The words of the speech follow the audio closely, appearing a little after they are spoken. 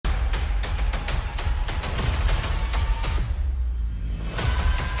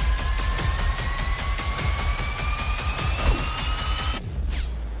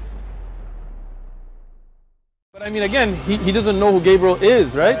I mean, again, he doesn't know who Gabriel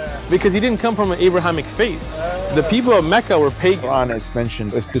is, right? Because he didn't come from an Abrahamic faith. The people of Mecca were pagan. The Quran is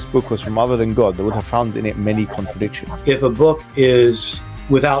mentioned, if this book was from other than God, they would have found in it many contradictions. If a book is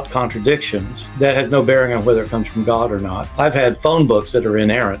without contradictions, that has no bearing on whether it comes from God or not. I've had phone books that are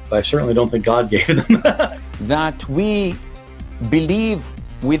inerrant, but I certainly don't think God gave them. That we believe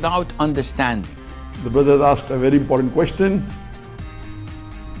without understanding. The brother asked a very important question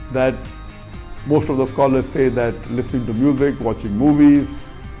that most of the scholars say that listening to music, watching movies,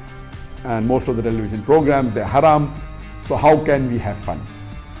 and most of the television programs, they're haram. So how can we have fun?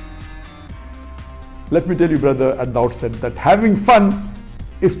 Let me tell you, brother, at the outset that having fun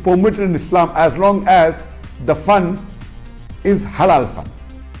is permitted in Islam as long as the fun is halal fun.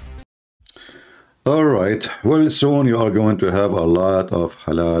 All right. Well, soon you are going to have a lot of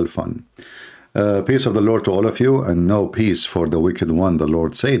halal fun. Peace of the Lord to all of you, and no peace for the wicked one, the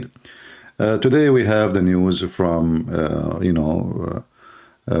Lord said. Today we have the news from,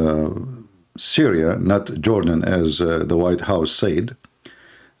 Syria, not Jordan, as the White House said.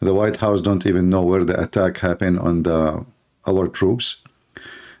 The White House don't even know where the attack happened on our troops.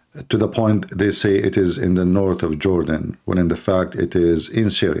 To the point they say it is in the north of Jordan, when in the fact it is in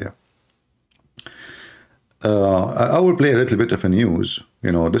Syria. I will play a little bit of a news.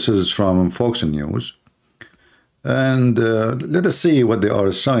 This is from Fox News. And let us see what they are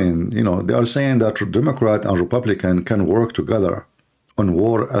saying. They are saying that Democrat and Republican can work together on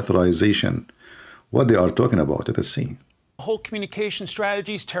war authorization. What they are talking about, let us see. Holt Communication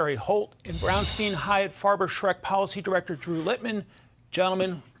Strategies, Terry Holt, and Brownstein Hyatt Farber Schreck Policy Director Drew Littman.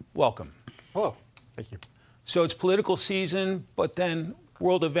 Gentlemen, welcome. Hello. Thank you. So it's political season, but then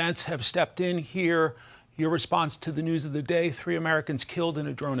world events have stepped in here. Your response to the news of the day: 3 Americans killed in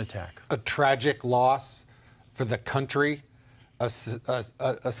a drone attack. A tragic loss for the country, a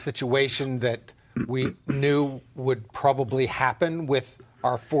situation that we knew would probably happen with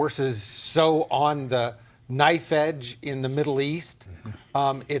our forces so on the knife edge in the Middle East.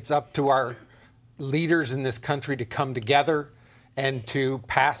 It's up to our leaders in this country to come together and to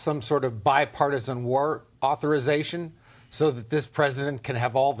pass some sort of bipartisan war authorization so that this president can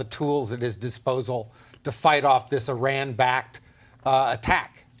have all the tools at his disposal to fight off this Iran-backed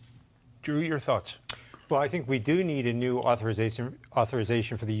attack. Drew, your thoughts? Well, I think we do need a new authorization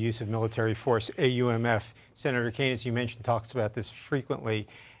for the use of military force, AUMF. Senator Kaine, as you mentioned, talks about this frequently.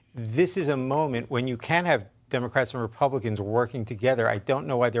 This is a moment when you can have Democrats and Republicans working together. I don't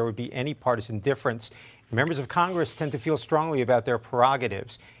know why there would be any partisan difference. Members of Congress tend to feel strongly about their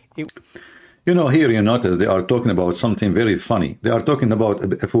prerogatives. Here you notice they are talking about something very funny. They are talking about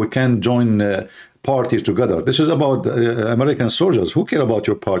if we can join parties together. This is about American soldiers. Who care about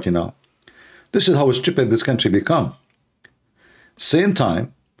your party now? This is how stupid this country become. Same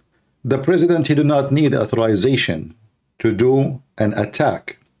time, the president, he do not need authorization to do an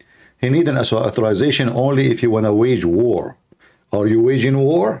attack. He need an authorization only if you want to wage war. Are you waging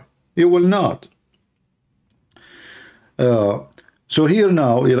war? You will not. So here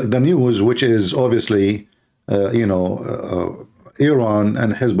now, the news, which is obviously, Iran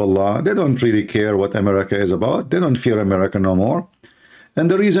and HizbAllah, they don't really care what America is about. They don't fear America no more. And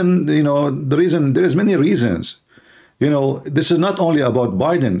the reason, there is many reasons. This is not only about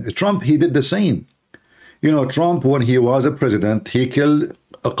Biden. Trump, he did the same. Trump, when he was a president, he killed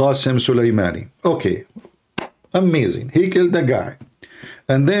Qasem Soleimani. Okay, amazing. He killed the guy.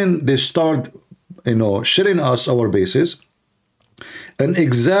 And then they start, shooting us, our bases. An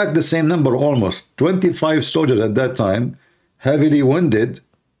exact the same number, almost 25 soldiers at that time, heavily wounded,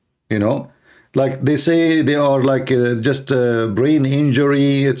 like they say they are like just brain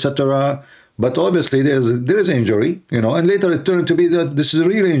injury, etc. But obviously there is injury, and later it turned to be that this is a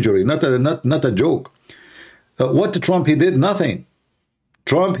real injury, not a joke. What Trump he did? Nothing.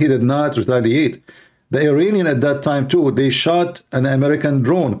 Trump, he did not retaliate. The Iranian at that time too, they shot an American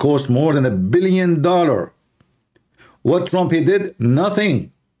drone, cost more than $1 billion. What Trump he did?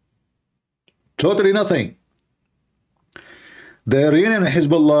 Nothing. Totally nothing. The Iranian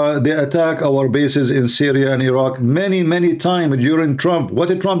Hezbollah, they attack our bases in Syria and Iraq many times during Trump. What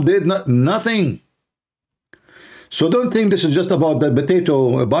did Trump did? Nothing. So don't think this is just about that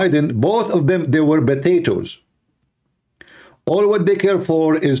potato Biden. Both of them, they were potatoes. All what they care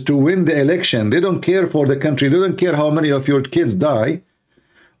for is to win the election. They don't care for the country. They don't care how many of your kids die.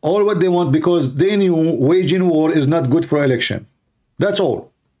 All what they want, because they knew waging war is not good for election. That's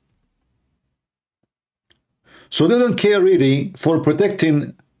all. So they don't care really for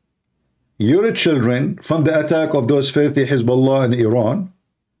protecting your children from the attack of those filthy Hezbollah in Iran.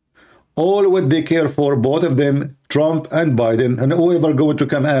 All what they care for, both of them, Trump and Biden, and whoever going to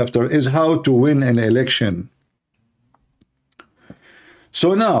come after, is how to win an election.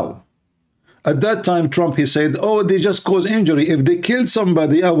 So now, at that time, Trump, he said, oh, they just cause injury. If they killed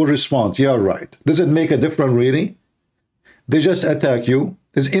somebody, I will respond. Yeah, right. Does it make a difference, really? They just attack you.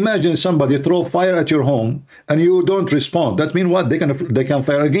 Just imagine somebody throw fire at your home and you don't respond. That means what? They can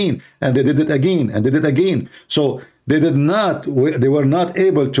fire again, and they did it again, and they did it again. So they were not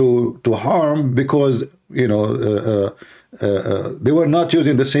able to harm because, you know, they were not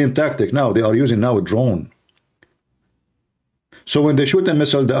using the same tactic. Now they are using now a drone. So when they shoot a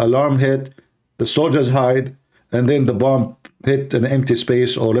missile, the alarm hit, the soldiers hide, and then the bomb hit an empty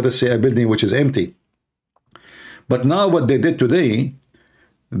space, or let us say a building which is empty. But now what they did today,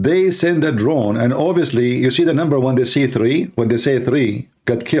 they send a drone, and obviously you see the number when they say 3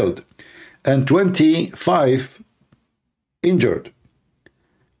 got killed, and 25 injured.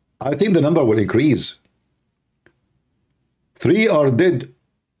 I think the number will increase. 3 are dead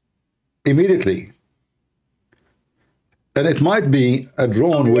immediately. And it might be a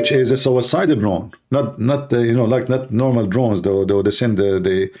drone which is a suicidal drone, not you know, like not normal drones, though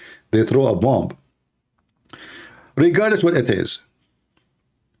they throw a bomb. Regardless what it is,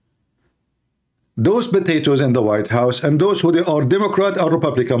 those potatoes in the White House and those who they are Democrat or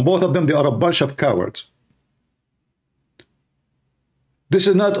Republican, both of them, they are a bunch of cowards. This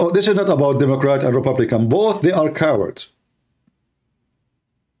is not about Democrat and Republican. Both they are cowards.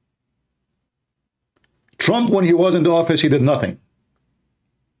 Trump, when he was in the office, he did nothing.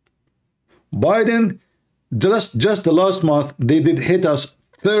 Biden, just the last month, they did hit us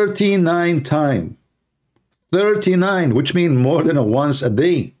 39 times. 39, which means more than once a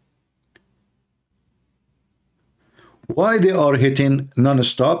day. Why they are hitting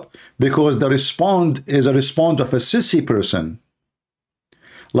non-stop? Because the response is a response of a sissy person.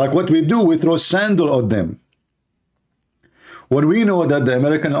 Like what we do, we throw sandal at them. When we know that the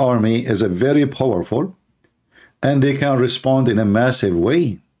American army is a very powerful, and they can respond in a massive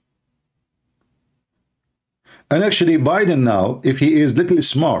way. And actually Biden now, if he is little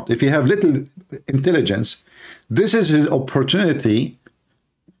smart, if he have little intelligence, this is his opportunity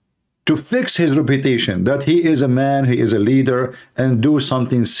to fix his reputation, that he is a man, he is a leader, and do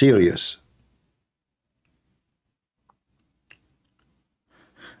something serious.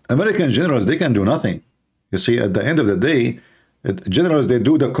 American generals, they can do nothing. You see, at the end of the day, generals, they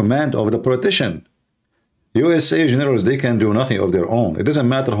do the command of the politician. USA generals, they can do nothing of their own. It doesn't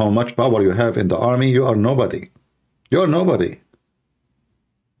matter how much power you have in the army, you are nobody. You are nobody.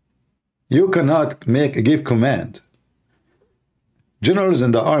 You cannot give command. Generals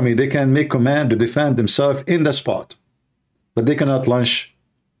in the army, they can make command to defend themselves in the spot, but they cannot launch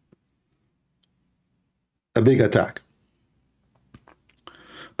a big attack.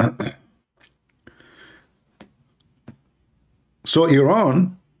 So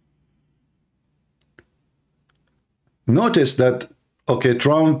Iran, notice that, okay,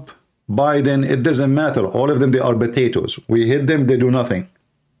 Trump, Biden, it doesn't matter. All of them, they are potatoes. We hit them, they do nothing.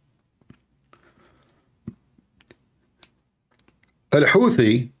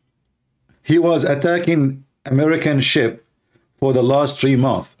 Al-Houthi, he was attacking American ship for the last 3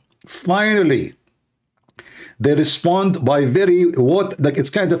 months. Finally, they respond by like it's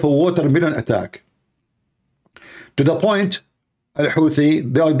kind of a watermelon attack. To the point,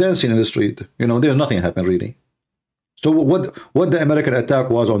 Al-Houthi, they are dancing in the street. You know, there's nothing happened really. So what the American attack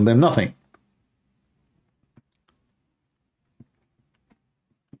was on them? Nothing.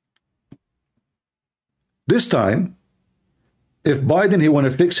 This time, if Biden, he want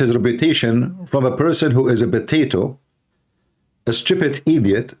to fix his reputation from a person who is a potato, a stupid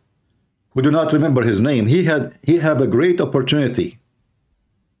idiot, who do not remember his name, he have a great opportunity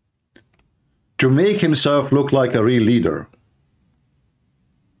to make himself look like a real leader.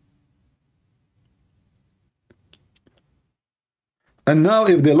 And now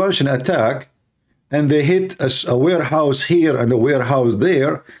if they launch an attack and they hit a warehouse here and a warehouse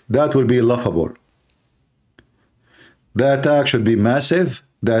there, that will be laughable. The attack should be massive.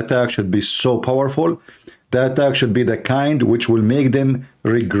 The attack should be so powerful. The attack should be the kind which will make them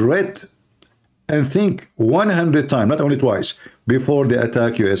regret and think 100 times, not only twice, before they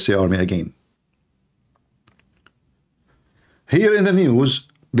attack USA Army again. Here in the news,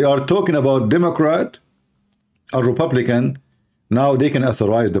 they are talking about Democrat or Republican. Now they can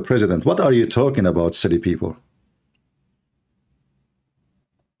authorize the president. What are you talking about, silly people?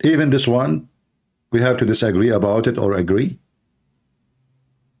 Even this one, we have to disagree about it or agree.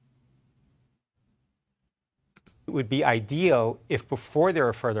 It would be ideal if before there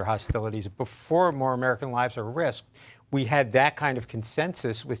are further hostilities, before more American lives are risked, we had that kind of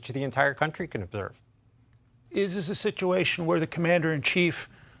consensus which the entire country can observe. Is this a situation where the commander-in-chief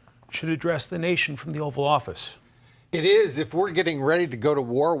should address the nation from the Oval Office? It is, if we're getting ready to go to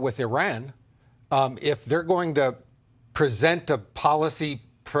war with Iran, if they're going to present a policy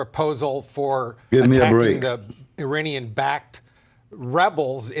proposal for attacking the Iranian-backed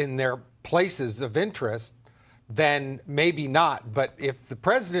rebels in their places of interest, then maybe not. But if the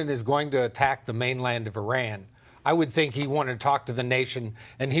president is going to attack the mainland of Iran, I would think he wanted to talk to the nation,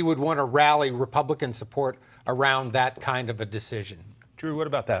 and he would want to rally Republican support around that kind of a decision. Drew, what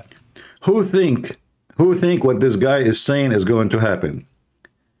about that? Who think what this guy is saying is going to happen?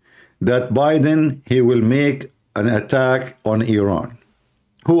 That Biden, he will make an attack on Iran.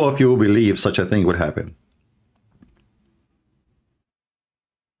 Who of you believe such a thing would happen?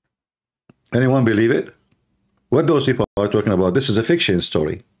 Anyone believe it? What those people are talking about, this is a fiction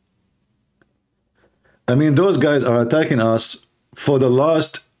story. I mean, those guys are attacking us for the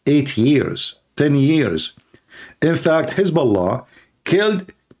last 8 years, 10 years. In fact, HizbAllah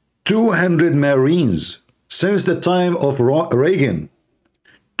killed 200 Marines since the time of Reagan.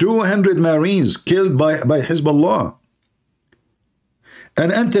 200 Marines killed by HizbAllah.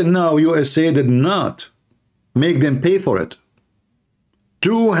 And until now, USA did not make them pay for it.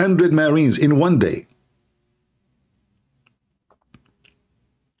 200 Marines in one day.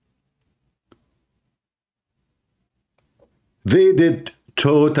 They did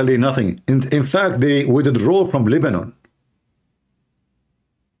totally nothing. In fact, they withdrew from Lebanon.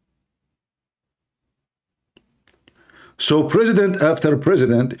 So president after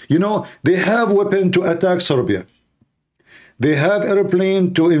president, you know, they have weapons to attack Serbia. They have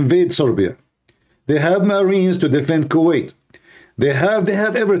airplane to invade Serbia. They have Marines to defend Kuwait. They have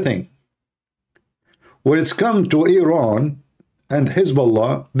everything. When it's come to Iran and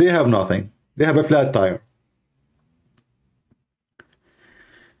HizbAllah, they have nothing. They have a flat tire.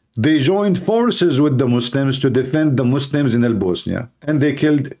 They joined forces with the Muslims to defend the Muslims in Bosnia, and they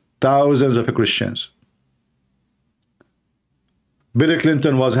killed thousands of Christians. Bill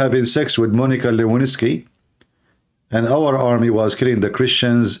Clinton was having sex with Monica Lewinsky, and our army was killing the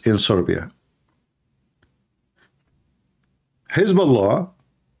Christians in Serbia. HizbAllah,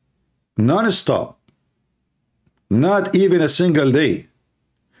 non-stop, not even a single day,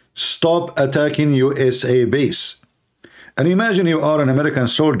 stop attacking USA base. And imagine you are an American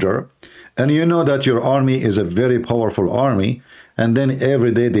soldier, and you know that your army is a very powerful army, and then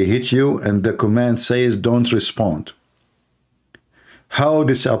every day they hit you, and the command says, don't respond. How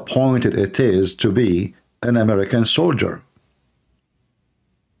disappointed it is to be an American soldier.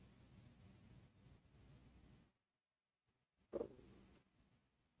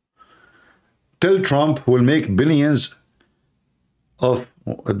 Tell Trump will make billions of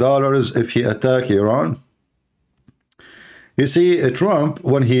dollars if he attack Iran. You see, Trump,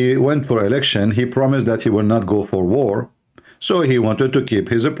 when he went for election, he promised that he will not go for war. So he wanted to keep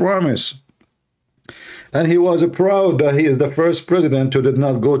his promise. And he was proud that he is the first president who did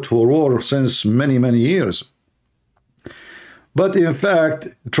not go to war since many, many years. But in fact,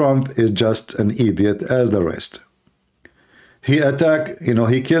 Trump is just an idiot as the rest. He attacked, you know,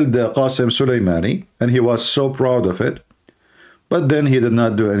 he killed Qasem Soleimani, and he was so proud of it. But then he did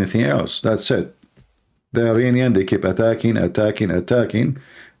not do anything else. That's it. The Iranian, they keep attacking. And,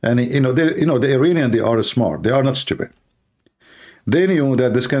 the Iranian, they are smart. They are not stupid. They knew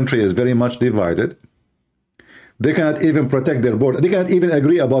that this country is very much divided. They cannot even protect their border. They cannot even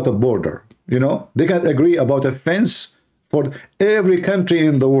agree about a border. You know, they can't agree about a fence for every country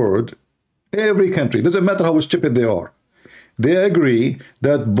in the world. Every country, doesn't matter how stupid they are. They agree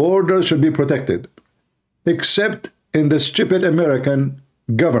that borders should be protected, except in the stupid American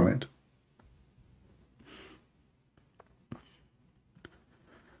government.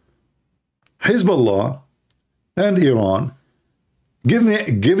 HizbAllah and Iran,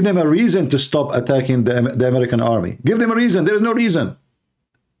 give them a reason to stop attacking the American army. Give them a reason. There is no reason.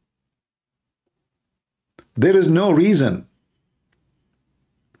 There is no reason.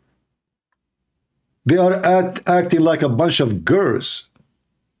 They are acting like a bunch of girls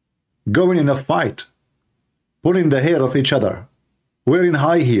going in a fight, pulling the hair of each other, wearing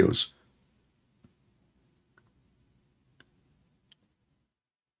high heels.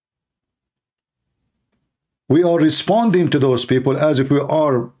 We are responding to those people as if we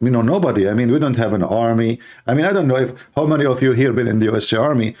are, nobody. I mean, we don't have an army. I mean, I don't know how many of you here been in the USA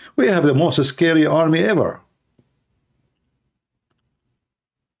Army. We have the most scary army ever.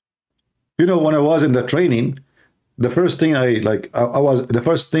 You know, when I was in the training, the first thing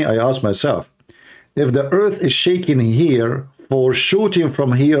I asked myself, if the earth is shaking here for shooting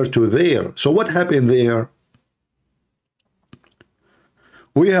from here to there, so what happened there?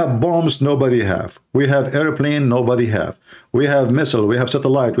 We have bombs nobody have. We have airplane nobody have. We have missile, we have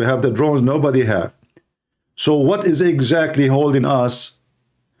satellite, we have the drones nobody have. So what is exactly holding us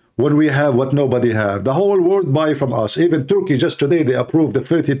when we have what nobody have? The whole world buy from us. Even Turkey, just today, they approved the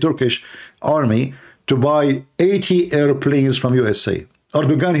filthy Turkish army to buy 80 airplanes from USA.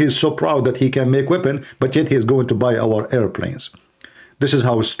 Erdogan, he is so proud that he can make weapon, but yet he is going to buy our airplanes. This is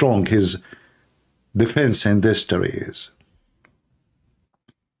how strong his defense industry is.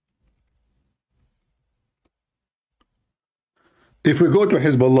 If we go to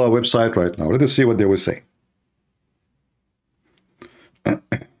HizbAllah website right now, let us see what they will say.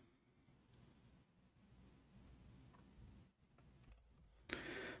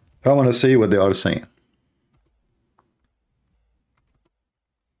 I want to see what they are saying.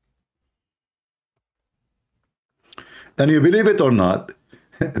 And you believe it or not,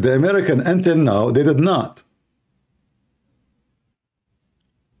 the American until now, they did not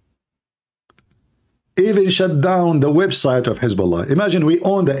even shut down the website of HizbAllah. Imagine we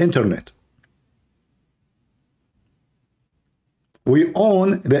own the internet. We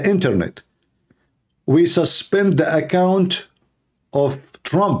own the internet. We suspend the account of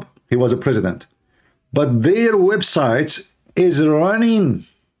Trump. He was a president. But their website is running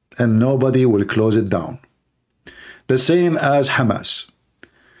and nobody will close it down. The same as Hamas.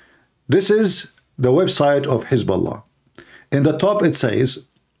 This is the website of HizbAllah. In the top it says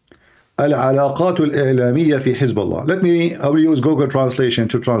العلاقات الإعلامية في حزب الله. I will use Google Translation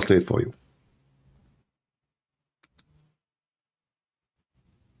to translate for you.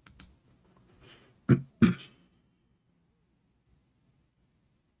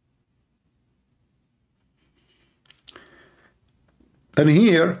 And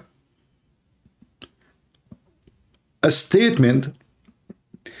here, a statement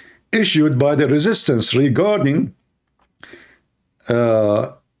issued by the resistance regarding,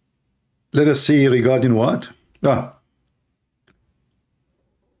 let us see, regarding what?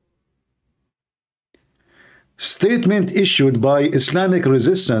 Statement issued by Islamic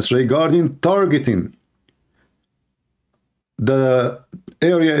resistance regarding targeting the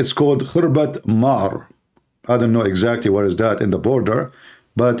area. It's called Khurbat Mar. I don't know exactly where is that in the border,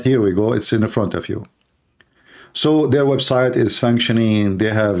 but here we go. It's in the front of you. So their website is functioning.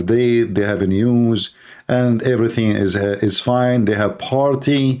 They have date, they have news, and everything is fine. They have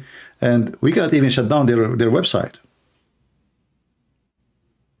party, and we can't even shut down their website.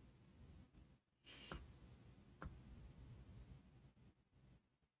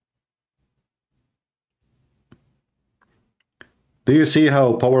 Do you see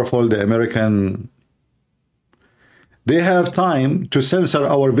how powerful the American? They have time to censor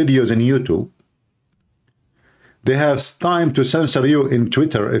our videos in YouTube. They have time to censor you in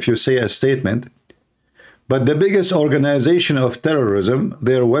Twitter if you say a statement. But the biggest organization of terrorism,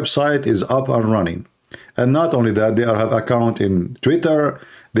 their website is up and running. And not only that, they have accounts in Twitter,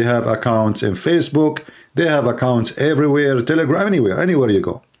 they have accounts in Facebook, they have accounts everywhere, Telegram, anywhere you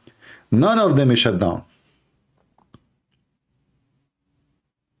go. None of them is shut down.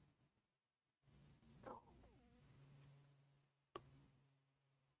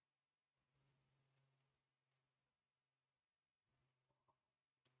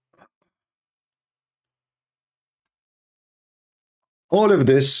 All of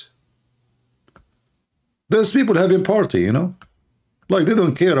this, there's people having party, you know, like they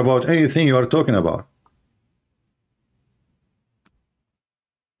don't care about anything you are talking about.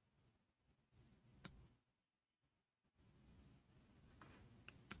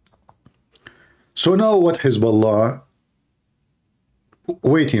 So now what HizbAllah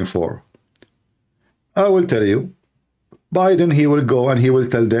waiting for? I will tell you, Biden, he will go and he will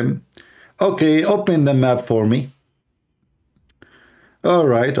tell them, okay, open the map for me. All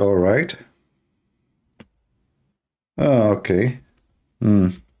right. Okay.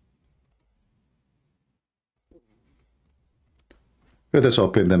 Let us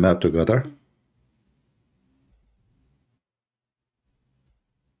open the map together.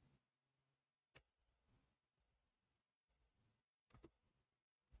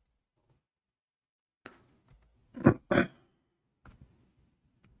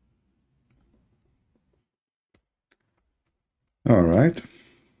 All right.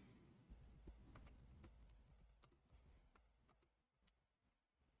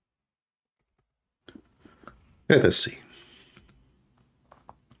 Let us see.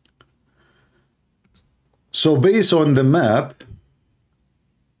 So based on the map,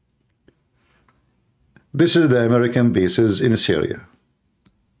 this is the American bases in Syria.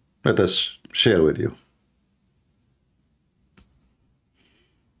 Let us share with you.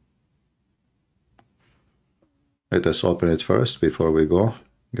 Let us open it first before we go.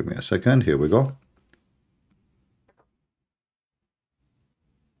 Give me a second. Here we go.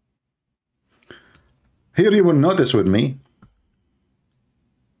 Here you will notice with me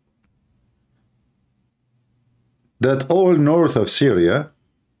that all north of Syria,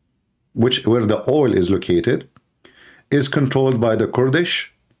 where the oil is located, is controlled by the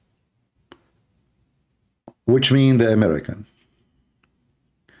Kurdish, which mean the American.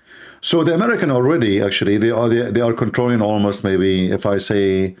 So the American already, actually, they are controlling almost, maybe, if I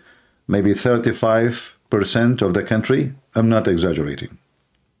say maybe 35% of the country. I'm not exaggerating.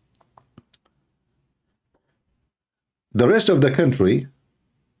 The rest of the country,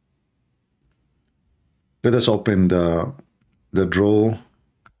 let us open the draw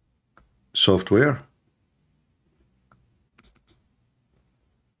software.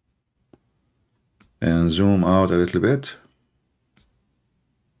 And zoom out a little bit.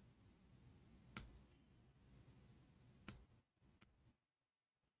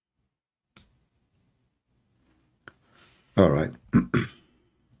 All right.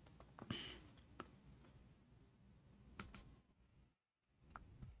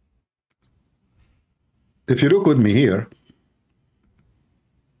 If you look with me here,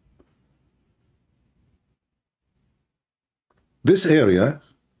 this area,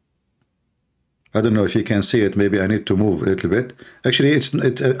 I don't know if you can see it. Maybe I need to move a little bit. Actually,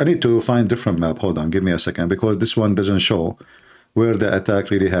 I need to find different map. Hold on, give me a second, because this one doesn't show where the attack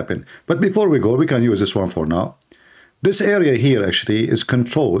really happened. But before we go, we can use this one for now. This area here actually is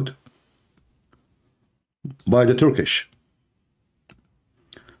controlled by the Turkish,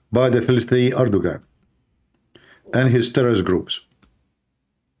 by the filthy Erdogan and his terrorist groups.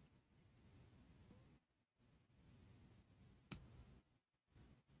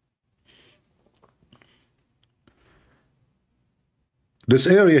 This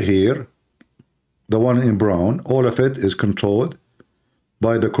area here, the one in brown, all of it is controlled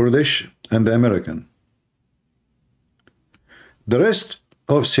by the Kurdish and the American. The rest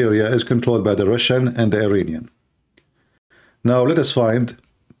of Syria is controlled by the Russian and the Iranian. Now let us find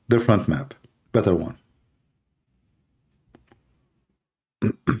different map, better one.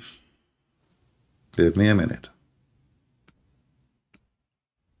 Give me a minute.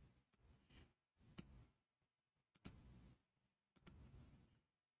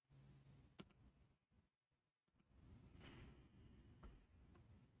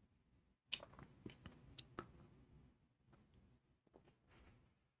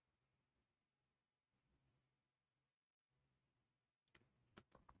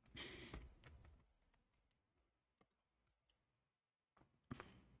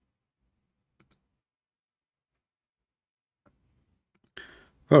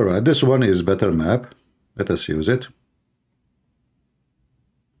 All right, this one is better map. Let us use it.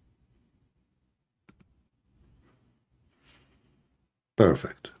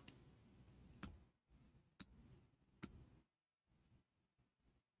 Perfect.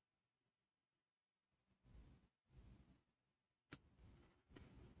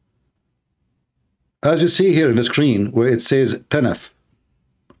 As you see here in the screen where it says Tanaf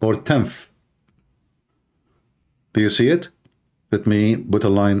or Tanf, do you see it? Let me put a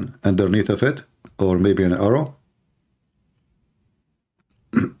line underneath of it, or maybe an arrow.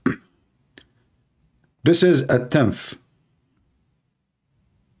 This is a Tanf.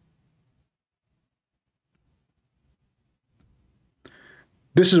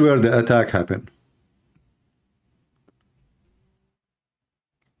 This is where the attack happened.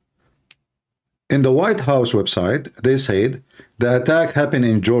 In the White House website, they said the attack happened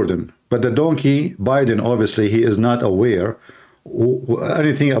in Jordan, but the donkey, Biden, obviously, he is not aware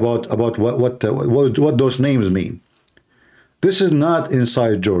anything about what those names mean. This is not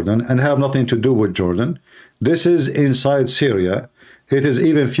inside Jordan and have nothing to do with Jordan. This is inside Syria. It is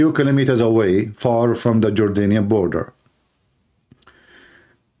even few kilometers away, far from the Jordanian border.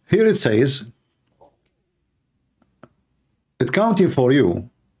 Here it says, accounting for you,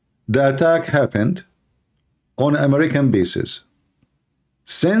 the attack happened on American bases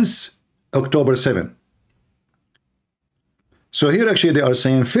since October 7. So here actually they are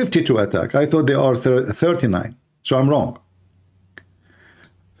saying 52 attack. I thought they are 39. So I'm wrong.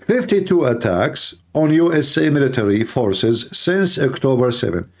 52 attacks on USA military forces since October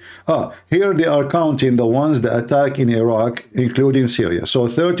 7. Here they are counting the ones that attack in Iraq, including Syria. So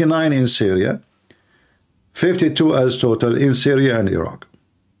 39 in Syria, 52 as total in Syria and Iraq.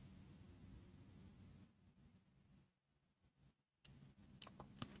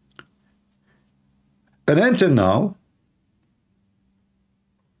 And until now,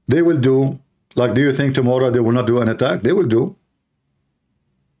 they will do, like, do you think tomorrow they will not do an attack? They will do.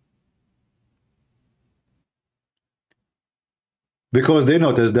 Because they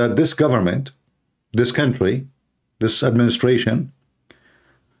notice that this government, this country, this administration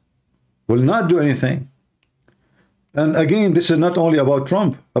will not do anything. And again, this is not only about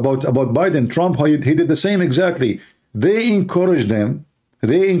Trump, about Biden. Trump, he did the same exactly. They encouraged them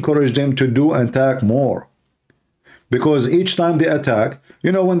to do attack more. Because each time they attack,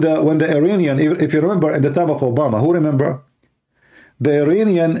 you know, when the Iranian, if you remember in the time of Obama, who remember? The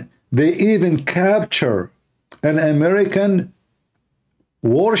Iranian, they even capture an American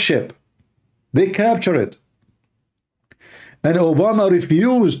warship. They capture it. And Obama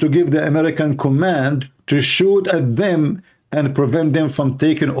refused to give the American command to shoot at them and prevent them from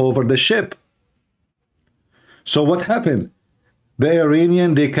taking over the ship. So what happened? The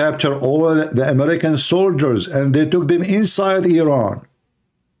Iranian, they captured all the American soldiers and they took them inside Iran.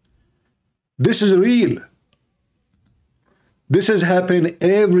 This is real. This has happened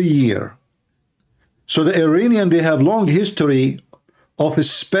every year. So the Iranian, they have long history of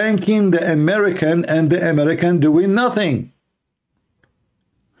spanking the American and the American doing nothing.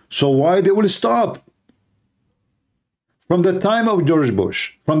 So why they will stop? From the time of George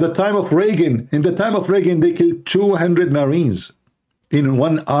Bush, from the time of Reagan, in the time of Reagan, they killed 200 Marines in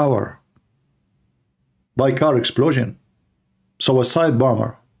 1 hour by car explosion. Suicide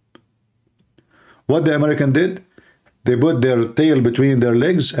bomber. What the American did? They put their tail between their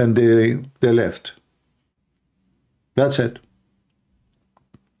legs and they left. That's it.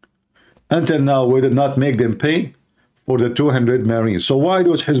 Until now, we did not make them pay for the 200 Marines. So why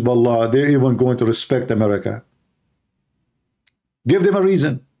those HizbAllah, they're even going to respect America? Give them a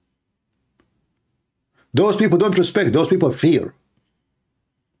reason. Those people don't respect. Those people fear.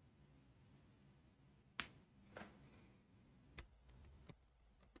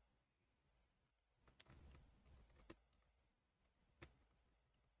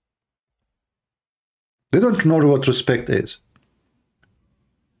 They don't know what respect is.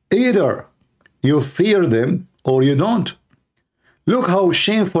 Either you fear them or you don't. Look how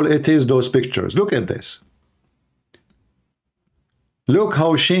shameful it is, those pictures. Look at this. Look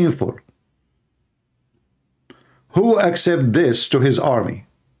how shameful. Who accept this to his army?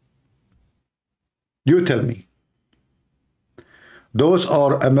 You tell me. Those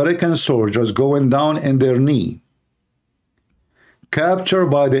are American soldiers going down in their knee, captured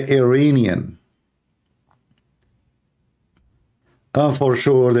by the Iranian. And for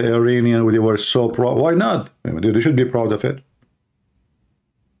sure, the Iranian, they were so proud. Why not? They should be proud of it.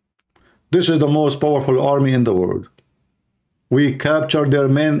 This is the most powerful army in the world. We captured their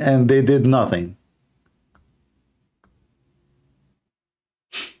men and they did nothing.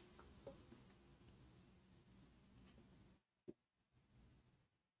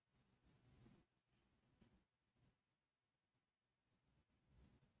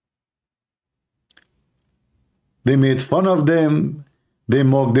 They made fun of them. They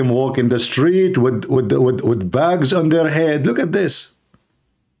mocked them walk in the street with bags on their head. Look at this.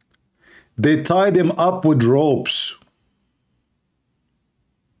 They tied them up with ropes.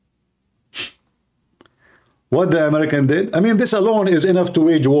 What the American did? I mean, this alone is enough to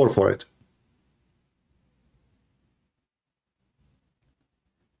wage war for it.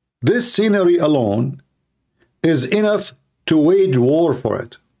 This scenery alone is enough to wage war for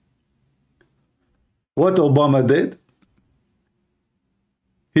it. What Obama did?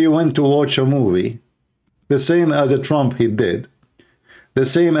 He went to watch a movie, the same as Trump he did, the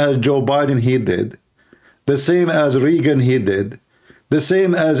same as Joe Biden he did, the same as Reagan he did, the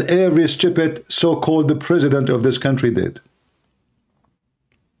same as every stupid so-called president of this country did.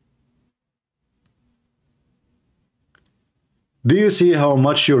 Do you see how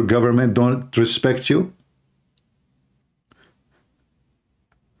much your government don't respect you?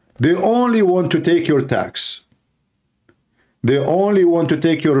 They only want to take your tax. They only want to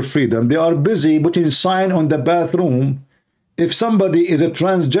take your freedom. They are busy putting sign on the bathroom if somebody is a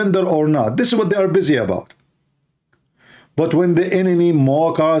transgender or not. This is what they are busy about. But when the enemy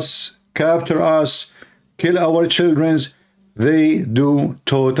mock us, capture us, kill our children, they do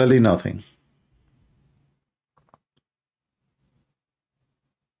totally nothing.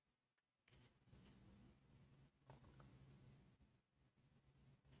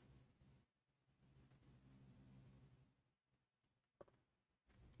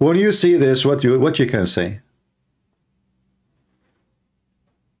 When you see this, what you can say?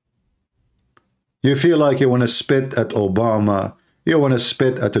 You feel like you want to spit at Obama, you want to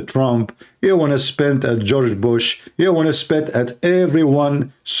spit at Trump, you want to spit at George Bush, you want to spit at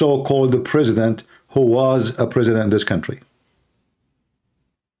everyone so-called president who was a president in this country.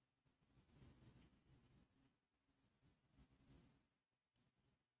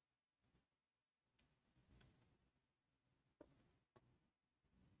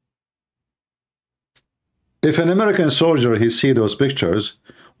 If an American soldier, he see those pictures,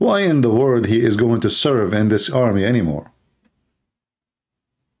 why in the world he is going to serve in this army anymore?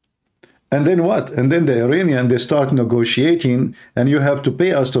 And then what? And then the Iranian, they start negotiating, and you have to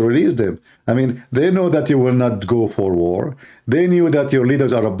pay us to release them. I mean, they know that you will not go for war. They knew that your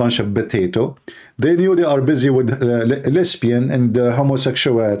leaders are a bunch of potato. They knew they are busy with lesbian and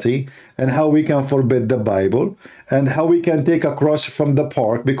homosexuality, and how we can forbid the Bible, and how we can take a cross from the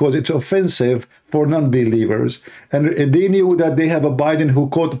park because it's offensive for non-believers. And they knew that they have a Biden who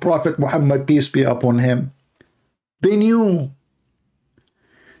quote Prophet Muhammad, peace be upon him. They knew.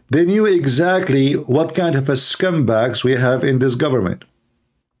 They knew exactly what kind of a scumbags we have in this government.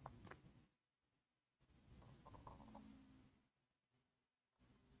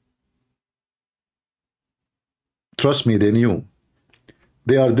 Trust me, they knew.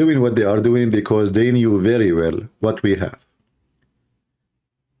 They are doing what they are doing because they knew very well what we have.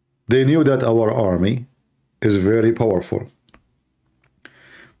 They knew that our army is very powerful.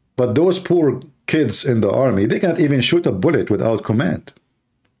 But those poor kids in the army, they can't even shoot a bullet without command.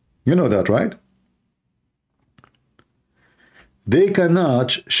 You know that, right? They cannot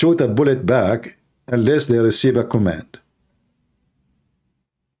shoot a bullet back unless they receive a command.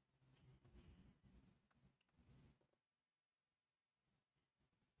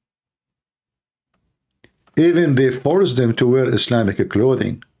 Even they force them to wear Islamic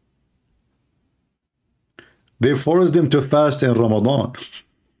clothing. They force them to fast in Ramadan.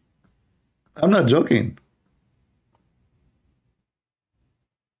 I'm not joking.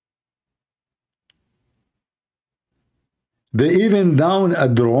 They even downed a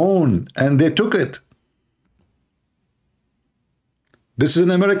drone and they took it. This is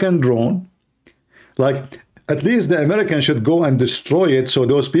an American drone. Like, at least the Americans should go and destroy it so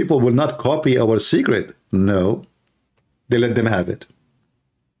those people will not copy our secret. No, they let them have it.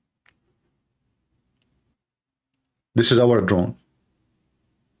 This is our drone.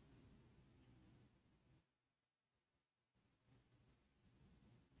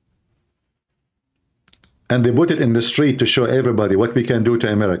 And they put it in the street to show everybody what we can do to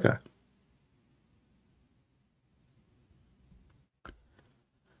America.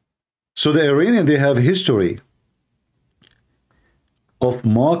 So the Iranian, they have history of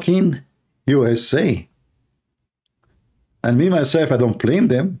mocking USA. And me, myself, I don't blame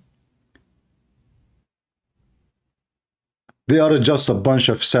them. They are just a bunch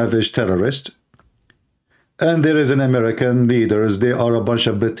of savage terrorists. And there is an American leaders, they are a bunch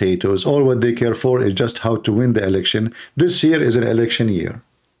of potatoes. All what they care for is just how to win the election. This year is an election year.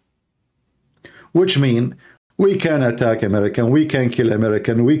 Which means we can attack American, we can kill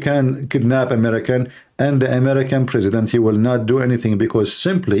American, we can kidnap American, and the American president, he will not do anything because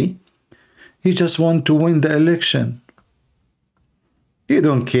simply, he just want to win the election. He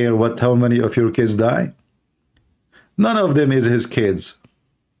don't care how many of your kids die. None of them is his kids.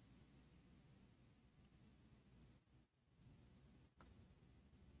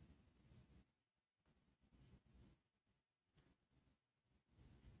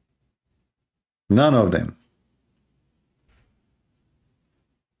 None of them.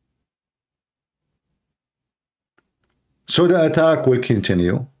 So the attack will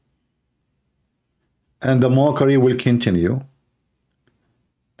continue. And the mockery will continue.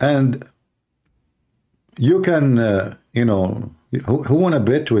 And you can, you know, who want to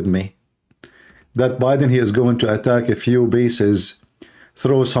bet with me that Biden, he is going to attack a few bases,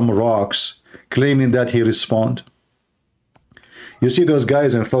 throw some rocks, claiming that he respond? You see those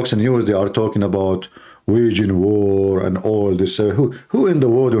guys in Fox News, they are talking about waging war and all this. Who in the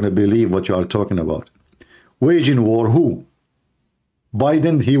world want to believe what you are talking about? Waging war, who?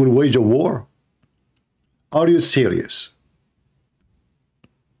 Biden, he will wage a war? Are you serious?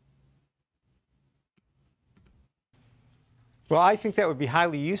 Well, I think that would be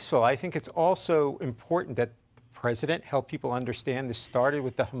highly useful. I think it's also important that the president help people understand this started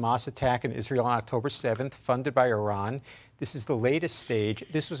with the Hamas attack in Israel on October 7th, funded by Iran. This is the latest stage.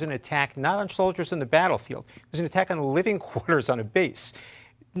 This was an attack not on soldiers in the battlefield. It was an attack on living quarters on a base.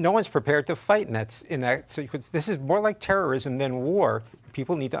 No one's prepared to fight in that sequence. This is more like terrorism than war.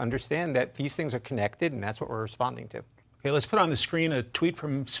 People need to understand that these things are connected, and that's what we're responding to. Okay, let's put on the screen a tweet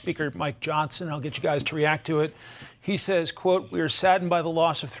from Speaker Mike Johnson. I'll get you guys to react to it. He says, quote, "We are saddened by the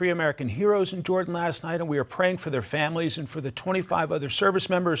loss of 3 American heroes in Jordan last night, and we are praying for their families and for the 25 other service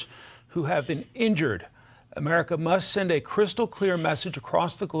members who have been injured. America must send a crystal clear message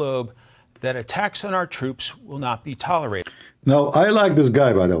across the globe that attacks on our troops will not be tolerated." Now, I like this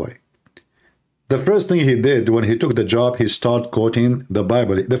guy, by the way. The first thing he did when he took the job, he started quoting the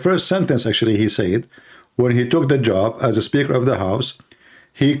Bible. The first sentence, actually, he said, when he took the job as a Speaker of the House,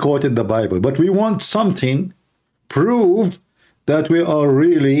 he quoted the Bible. But we want something, prove that we are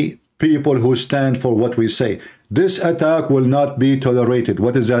really people who stand for what we say. This attack will not be tolerated.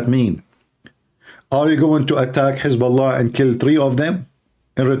 What does that mean? Are you going to attack HizbAllah and kill 3 of them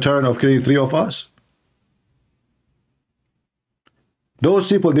in return of killing 3 of us? Those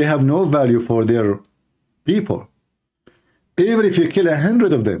people, they have no value for their people. Even if you kill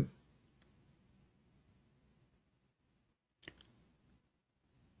 100 of them.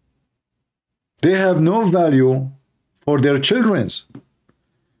 They have no value for their children's.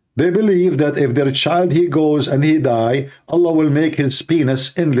 They believe that if their child, he goes and he die, Allah will make his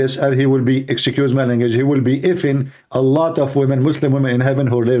penis endless and he will be, excuse my language, he will be effing a lot of women, Muslim women in heaven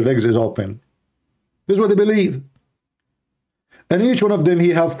who their legs is open. This is what they believe. And each one of them,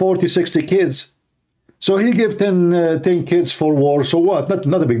 he have 40, 60 kids. So he give 10 kids for war, so what?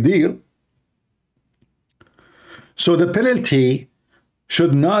 Not a big deal. So the penalty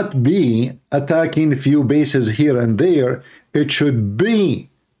should not be attacking a few bases here and there. It should be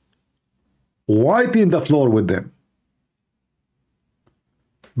wiping the floor with them,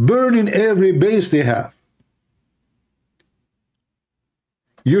 burning every base they have.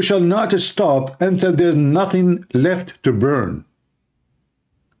 You shall not stop until there's nothing left to burn.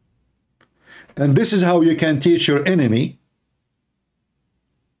 And this is how you can teach your enemy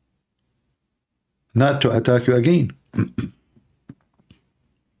not to attack you again.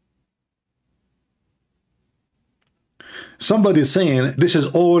 Somebody saying this is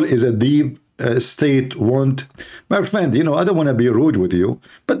all is a deep state want. My friend, you know, I don't want to be rude with you,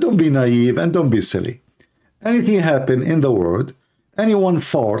 but don't be naive and don't be silly. Anything happen in the world, anyone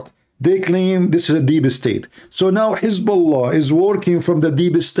fought, they claim this is a deep state. So now HizbAllah is working from the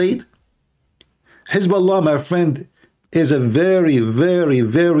deep state. HizbAllah, my friend, is a very, very,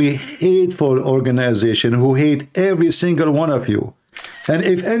 very hateful organization who hate every single one of you. And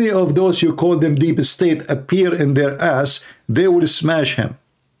if any of those you call them deep state appear in their ass, they will smash him.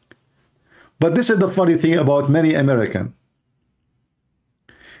 But this is the funny thing about many Americans.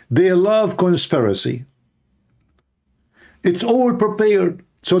 They love conspiracy. It's all prepared.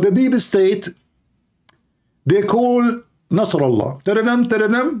 So the deep state, they call Nasrallah. Taranam,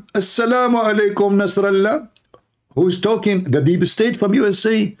 taranam, assalamu alaikum Nasrallah. Who's talking? The deep state from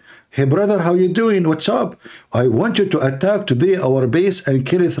USA. Hey brother, how you doing? What's up? I want you to attack today our base and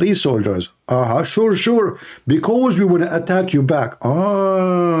kill 3 soldiers. Sure, sure. Because we want to attack you back.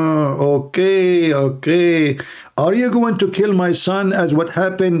 Okay, okay. Are you going to kill my son as what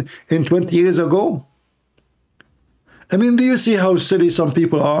happened in 20 years ago? I mean, do you see how silly some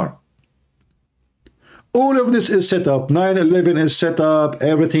people are? All of this is set up. 9/11 is set up.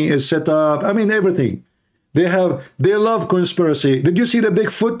 Everything is set up. I mean, everything. They love conspiracy. Did you see the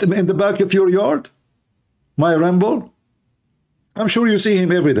Bigfoot in the back of your yard? My Rambo? I'm sure you see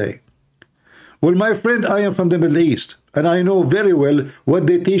him every day. Well, my friend, I am from the Middle East, and I know very well what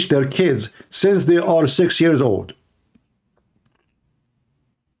they teach their kids since they are 6 years old.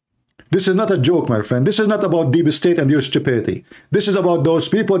 This is not a joke, my friend. This is not about deep state and your stupidity. This is about those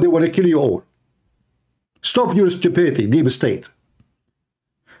people, they want to kill you all. Stop your stupidity, deep state.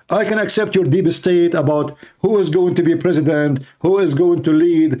 I can accept your deep state about who is going to be president, who is going to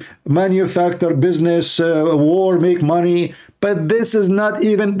lead, manufacture, business, war, make money. But this is not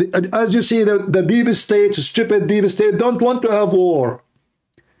even, as you see, the deep state, stupid deep state, don't want to have war.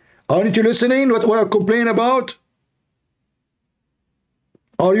 Aren't you listening what I complain about?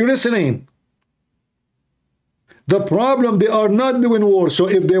 Are you listening? The problem, they are not doing war. So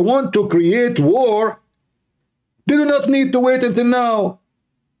if they want to create war, they do not need to wait until now.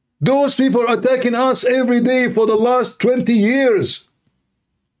 Those people are attacking us every day for the last 20 years.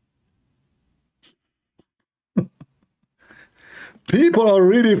 People are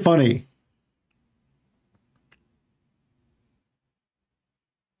really funny.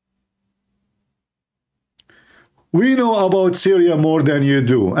 We know about Syria more than you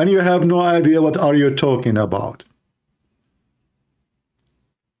do, and you have no idea what are you talking about.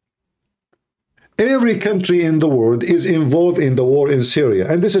 Every country in the world is involved in the war in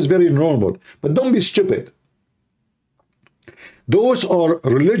Syria, and this is very normal. But don't be stupid. Those are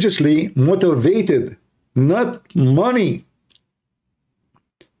religiously motivated, not money.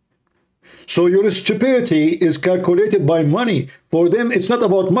 So your stupidity is calculated by money. For them, it's not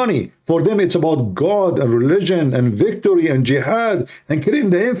about money. For them, it's about God and religion and victory and jihad and killing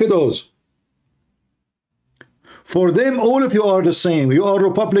the infidels. For them, all of you are the same. You are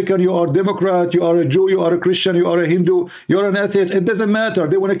Republican, you are Democrat, you are a Jew, you are a Christian, you are a Hindu, you are an atheist. It doesn't matter.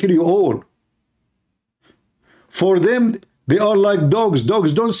 They want to kill you all. For them, they are like dogs.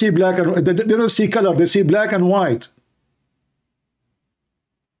 Dogs don't see black and they don't see color. They see black and white.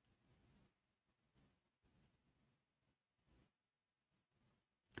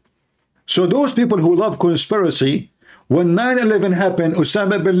 So those people who love conspiracy, when 9/11 happened,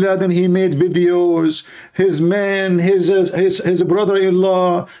 Osama bin Laden, he made videos, his man, his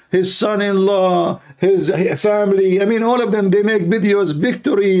brother-in-law, his son-in-law, his family, I mean, all of them, they make videos,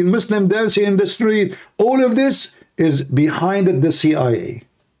 victory, Muslim dancing in the street. All of this is behind the CIA.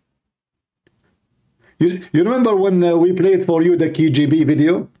 You remember when we played for you the KGB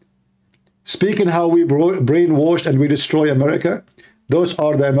video? Speaking how we brainwashed and we destroy America? Those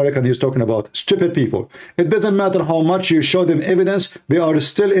are the Americans he's talking about. Stupid people. It doesn't matter how much you show them evidence, they are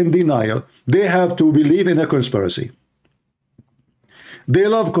still in denial. They have to believe in a conspiracy. They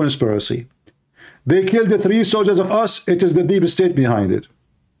love conspiracy. They killed the 3 soldiers of us, it is the deep state behind it.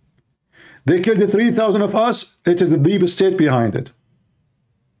 They killed the 3,000 of us, it is the deep state behind it.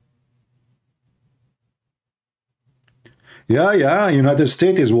 Yeah, United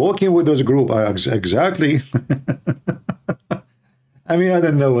States is working with those groups. Exactly. I mean, I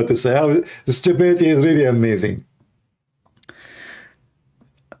don't know what to say. Stupidity is really amazing.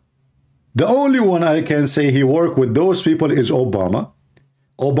 The only one I can say he worked with those people is Obama.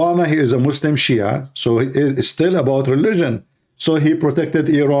 Obama, he is a Muslim Shia, so it's still about religion. So he protected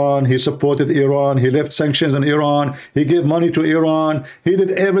Iran, he supported Iran, he left sanctions on Iran, he gave money to Iran, he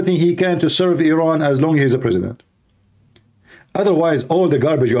did everything he can to serve Iran as long as he's a president. Otherwise, all the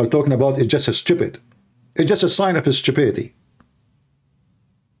garbage you are talking about is just a stupid. It's just a sign of his stupidity.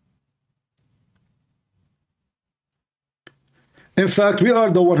 In fact, we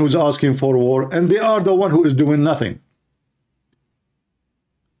are the one who's asking for war, and they are the one who is doing nothing.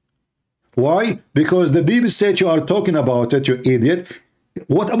 Why? Because the deep state you are talking about it, you idiot.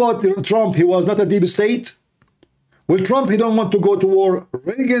 What about Trump? He was not a deep state. Well, Trump, he don't want to go to war.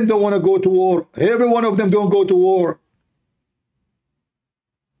 Reagan don't want to go to war. Every one of them don't go to war.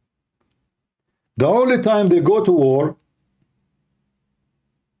 The only time they go to war,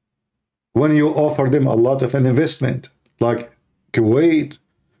 when you offer them a lot of an investment, like Kuwait,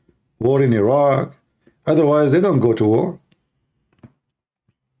 war in Iraq. Otherwise, they don't go to war.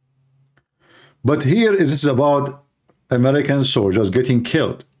 But here is about American soldiers getting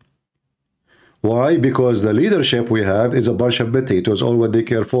killed. Why? Because the leadership we have is a bunch of potatoes. All what they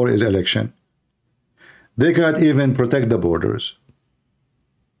care for is election. They can't even protect the borders.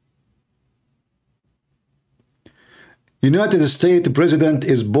 United States president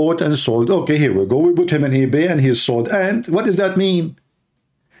is bought and sold. Okay, here we go. We put him on eBay and he's sold. And what does that mean?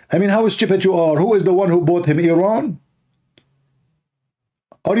 I mean, how stupid you are. Who is the one who bought him? Iran?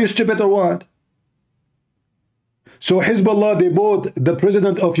 Are you stupid or what? So HizbAllah, they bought the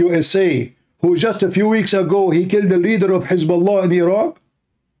president of USA, who just a few weeks ago, he killed the leader of HizbAllah in Iraq.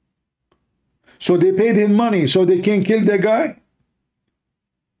 So they paid him money so they can kill the guy.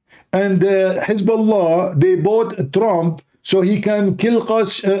 And HizbAllah, they bought Trump so he can kill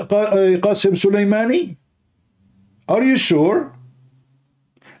Qasem Soleimani. Are you sure?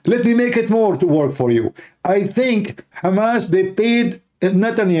 Let me make it more to work for you. I think Hamas, they paid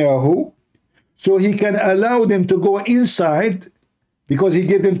Netanyahu so he can allow them to go inside, because he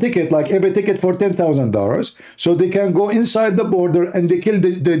gave them ticket, like every ticket for $10,000, so they can go inside the border and they kill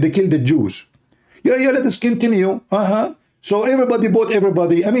the Jews. Yeah, let us continue. So everybody bought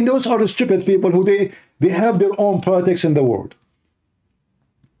everybody. I mean, those are the stupid people who they have their own politics in the world.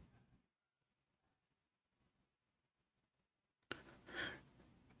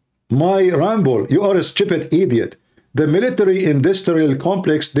 My Rambo, you are a stupid idiot. The military industrial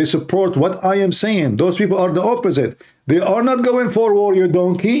complex, they support what I am saying. Those people are the opposite. They are not going for war, you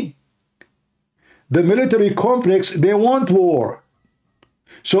donkey. The military complex, they want war.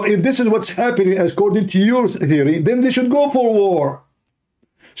 So if this is what's happening according to your theory, then they should go for war.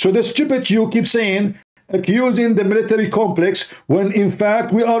 So the stupid you keep saying, accusing the military complex, when in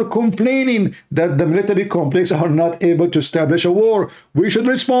fact we are complaining that the military complex are not able to establish a war. We should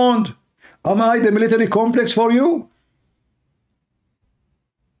respond. Am I the military complex for you?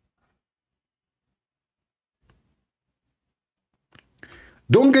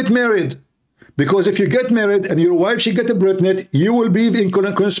 Don't get married. Because if you get married and your wife, she get pregnant, you will be in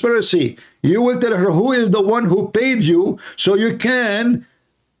conspiracy. You will tell her who is the one who paid you so you can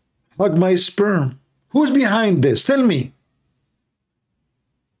hug my sperm. Who's behind this? Tell me.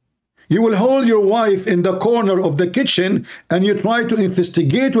 You will hold your wife in the corner of the kitchen and you try to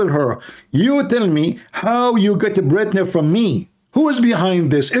investigate with her. You tell me how you get pregnant from me. Who is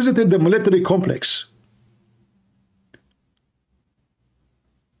behind this? Isn't it the military complex?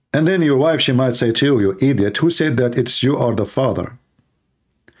 And then your wife, she might say to you, you idiot, who said that it's you or the father?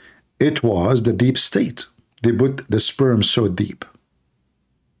 It was the deep state. They put the sperm so deep.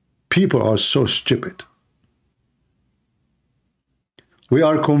 People are so stupid. We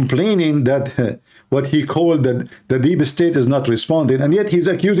are complaining that what he called the deep state is not responding, and yet he's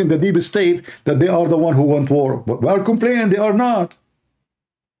accusing the deep state that they are the one who want war. But we are complaining they are not.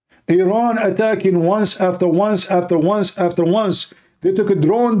 Iran attacking once after once after once after once. They took a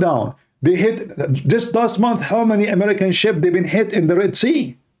drone down. They hit, just last month, how many American ships they've been hit in the Red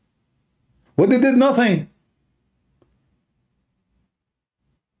Sea? Well, they did nothing.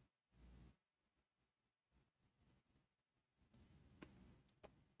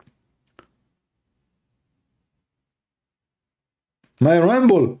 My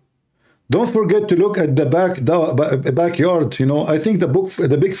ramble. Don't forget to look at the backyard. You know, I think the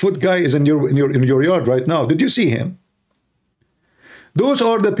Bigfoot guy is in your yard right now. Did you see him? Those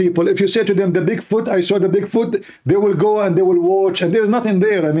are the people. If you say to them, the Bigfoot, I saw the Bigfoot, they will go and they will watch, and there's nothing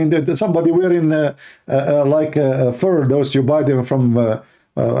there. I mean, there's somebody wearing like fur. Those you buy them from,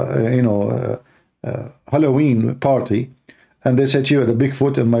 you know, Halloween party, and they said to you, the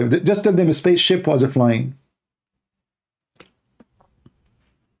Bigfoot, and just tell them a spaceship was flying.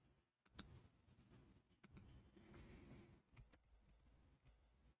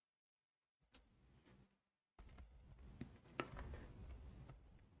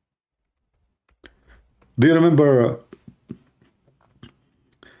 Do you remember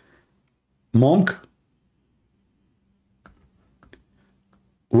Monk?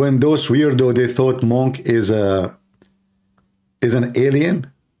 When those weirdo, they thought Monk is an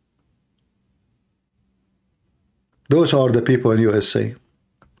alien. Those are the people in USA.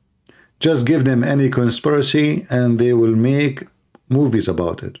 Just give them any conspiracy and they will make movies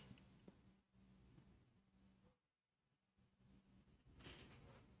about it.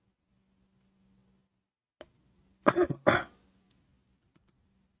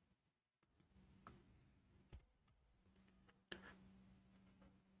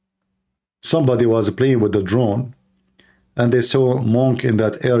 Somebody was playing with the drone and they saw Monk in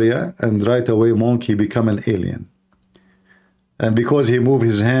that area, and right away Monk, he become an alien. And because he moved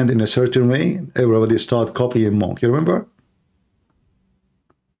his hand in a certain way, everybody start copying Monk. You remember?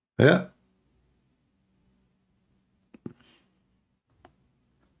 Yeah.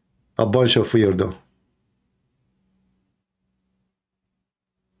 A bunch of weirdo.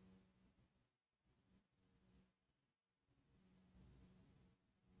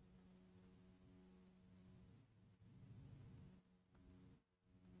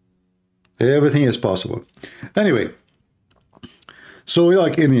 Everything is possible. Anyway, so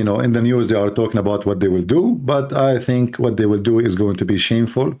like in, you know, in the news they are talking about what they will do, but I think what they will do is going to be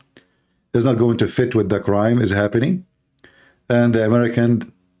shameful. It's not going to fit with the crime is happening. And the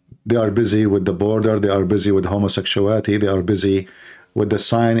American, they are busy with the border, they are busy with homosexuality, they are busy with the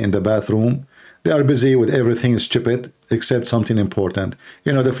sign in the bathroom. They are busy with everything stupid except something important.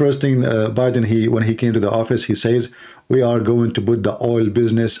 You know, the first thing Biden, when he came to the office, he says, we are going to put the oil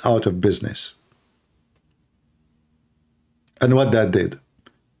business out of business. And what that did?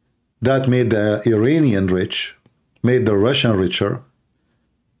 That made the Iranian rich, made the Russian richer,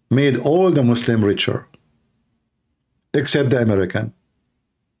 made all the Muslim richer, except the American.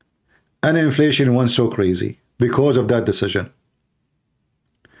 And inflation went so crazy because of that decision.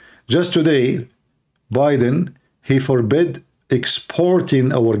 Just today, Biden, he forbid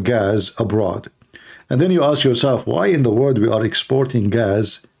exporting our gas abroad. And then you ask yourself, why in the world we are exporting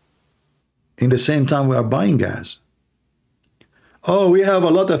gas in the same time we are buying gas? Oh, we have a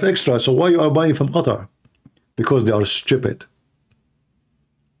lot of extra, so why you are buying from Qatar? Because they are stupid.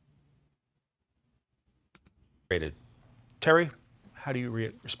 Terry, how do you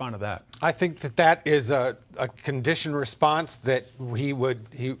respond to that? I think that is a conditioned response that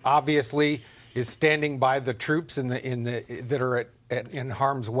he obviously is standing by the troops that are in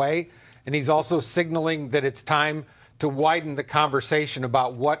harm's way, and he's also signaling that it's time to widen the conversation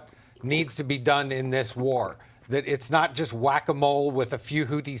about what needs to be done in this war. That it's not just whack-a-mole with a few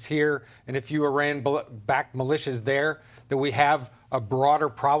Houthis here and a few Iran-backed militias there, that we have a broader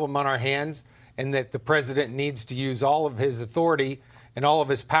problem on our hands, and that the president needs to use all of his authority and all of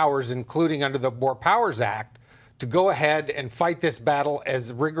his powers, including under the War Powers Act, to go ahead and fight this battle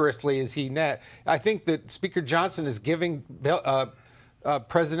as rigorously as he I think that Speaker Johnson is giving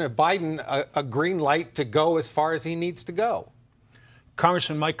President Biden a green light to go as far as he needs to go.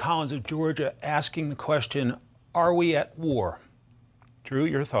 Congressman Mike Collins of Georgia asking the question, are we at war? Drew,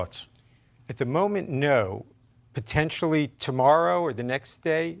 your thoughts? At the moment, no. Potentially tomorrow or the next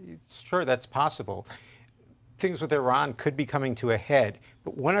day, sure, that's possible. Things with Iran could be coming to a head.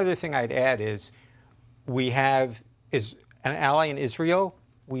 But one other thing I'd add is we have an ally in Israel.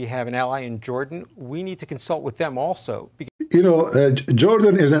 We have an ally in Jordan. We need to consult with them also. You know,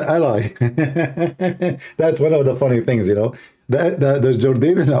 Jordan is an ally. That's one of the funny things, you know. the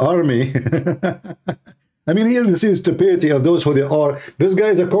Jordanian army. I mean, here you see the stupidity of those who they are. This guy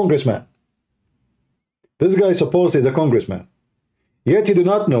is a congressman. This guy supposedly is a congressman. Yet you do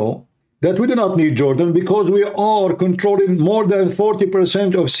not know that we do not need Jordan because we are controlling more than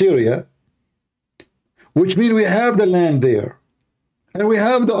 40% of Syria, which means we have the land there and we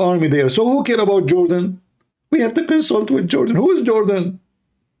have the army there. So who care about Jordan? We have to consult with Jordan. Who is Jordan?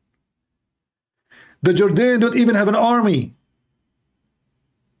 The Jordanians don't even have an army.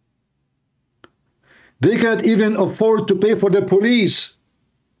 They can't even afford to pay for the police.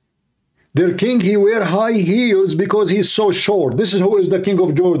 Their king, he wear high heels because he's so short. This is who is the king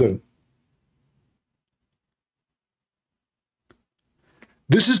of Jordan.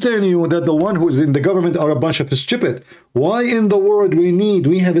 This is telling you that the one who is in the government are a bunch of stupid. Why in the world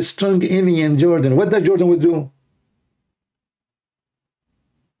we have a strong enemy in Jordan? What that Jordan would do?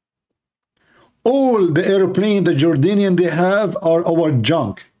 All the airplane the Jordanian they have are our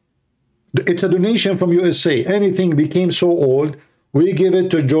junk. It's a donation from USA. Anything became so old, we give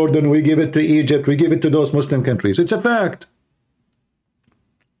it to Jordan, we give it to Egypt, we give it to those Muslim countries. It's a fact.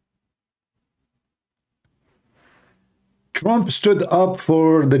 Trump stood up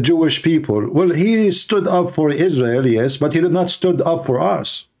for the Jewish people. Well, he stood up for Israel, yes, but he did not stood up for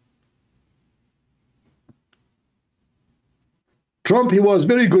us. Trump, he was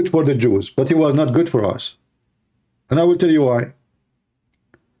very good for the Jews, but he was not good for us. And I will tell you why.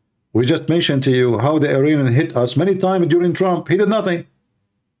 We just mentioned to you how the Iranian hit us many times during Trump. He did nothing.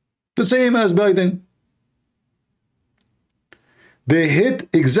 The same as Biden. They hit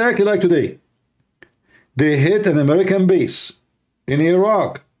exactly like today. They hit an American base in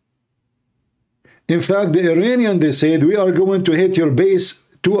Iraq. In fact, the Iranian, they said, we are going to hit your base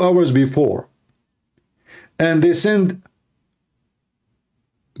 2 hours before. And they sent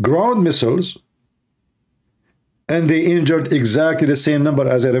ground missiles, and they injured exactly the same number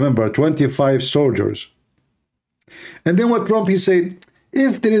as I remember, 25 soldiers. And then what Trump, he said,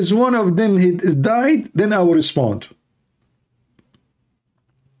 if there is one of them who died, then I will respond.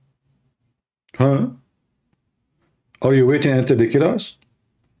 Huh? Are you waiting until they kill us?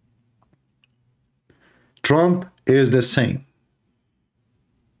 Trump is the same.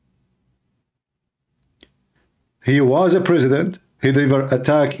 He was a president. He never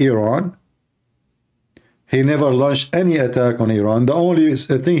attacked Iran. He never launched any attack on Iran. The only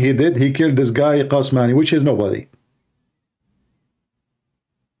thing he did, he killed this guy Qasmani, which is nobody.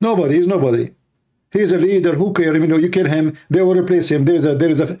 Nobody is nobody. He's a leader. Who cares? You know, you kill him, they will replace him. There's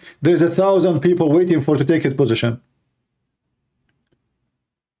 1,000 people waiting for to take his position.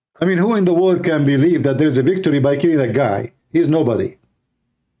 I mean, who in the world can believe that there's a victory by killing a guy? He's nobody.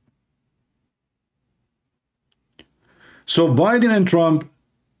 So Biden and Trump,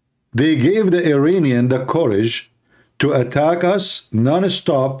 they gave the Iranian the courage to attack us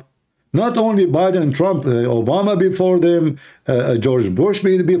non-stop. Not only Biden and Trump, Obama before them, George Bush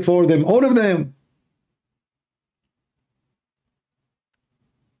before them, all of them.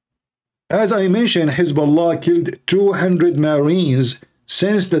 As I mentioned, HizbAllah killed 200 Marines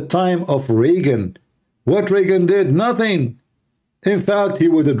since the time of Reagan. What Reagan did? Nothing. In fact, he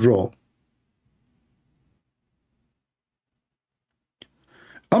withdrew.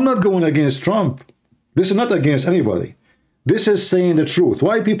 I'm not going against Trump. This is not against anybody. This is saying the truth.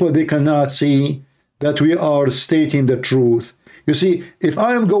 Why people, they cannot see that we are stating the truth? You see, if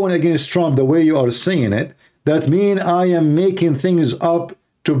I am going against Trump the way you are saying it, that means I am making things up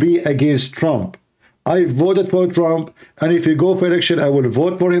to be against Trump. I voted for Trump, and if he go for election, I will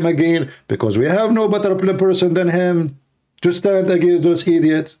vote for him again, because we have no better person than him to stand against those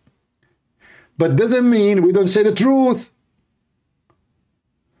idiots. But doesn't mean we don't say the truth.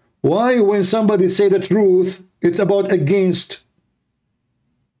 Why, when somebody say the truth, it's about against?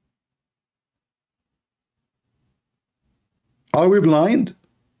 Are we blind?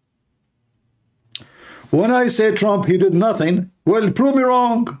 When I say Trump, he did nothing, well, prove me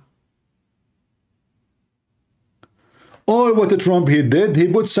wrong. All what the Trump he did, he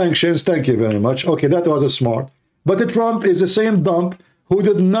put sanctions. Thank you very much. Okay, that was a smart. But the Trump is the same dump who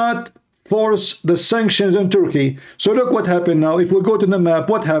did not force the sanctions on Turkey. So look what happened now. If we go to the map,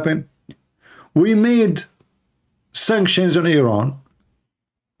 what happened? We made sanctions on Iran.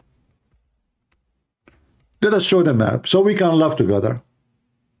 Let us show the map so we can laugh together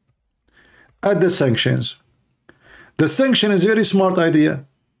at the sanctions. The sanction is a very smart idea.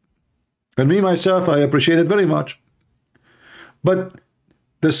 And me, myself, I appreciate it very much. But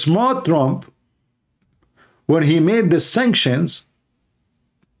the smart Trump, when he made the sanctions,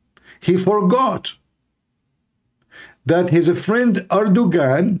 he forgot that his friend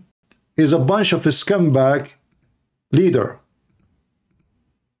Erdogan is a bunch of a scumbag leader.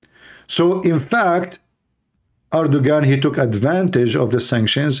 So in fact, Erdogan, he took advantage of the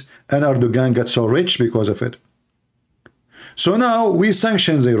sanctions, and Erdogan got so rich because of it. So now we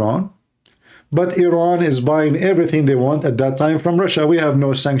sanctions Iran, but Iran is buying everything they want at that time from Russia. We have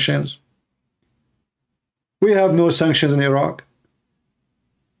no sanctions. We have no sanctions in Iraq.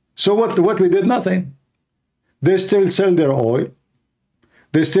 So what we did? Nothing. They still sell their oil.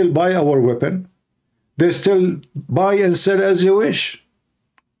 They still buy our weapon. They still buy and sell as you wish.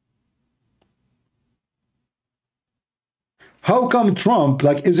 How come Trump,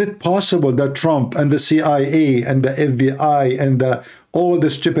 like, is it possible that Trump and the CIA and the FBI and all the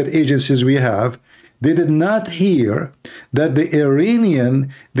stupid agencies we have, they did not hear that the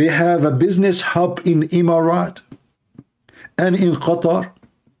Iranian, they have a business hub in Emirat and in Qatar?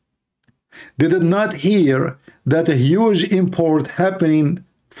 They did not hear that a huge import happening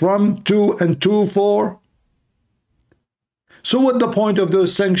from to and to for? So what's the point of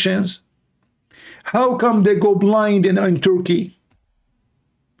those sanctions? How come they go blind in Turkey?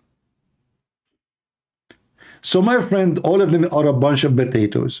 So my friend, all of them are a bunch of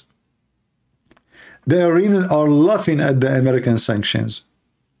potatoes. The Iranians are laughing at the American sanctions,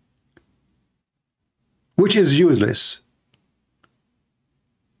 which is useless.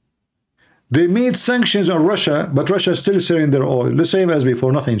 They made sanctions on Russia, but Russia is still selling their oil, the same as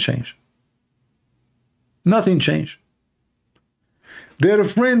before. Nothing changed. Nothing changed. Their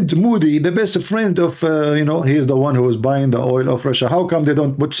friend Moody, the best friend of, he is the one who is buying the oil of Russia. How come they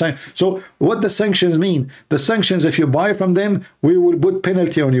don't put sanctions? So what the sanctions mean? The sanctions, if you buy from them, we will put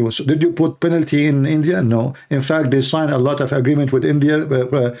penalty on you. So did you put penalty in India? No. In fact, they signed a lot of agreement with India.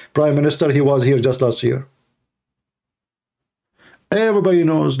 Prime Minister, he was here just last year. Everybody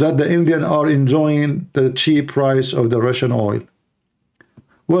knows that the Indians are enjoying the cheap price of the Russian oil.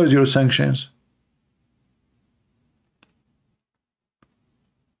 Where's your sanctions?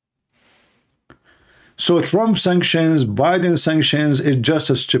 So Trump sanctions, Biden sanctions is just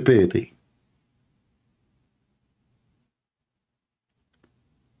a stupidity.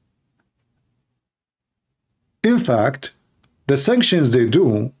 In fact, the sanctions they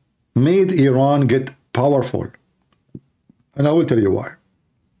do made Iran get powerful. And I will tell you why.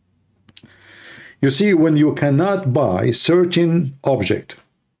 You see, when you cannot buy certain object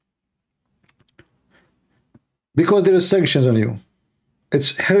because there are sanctions on you,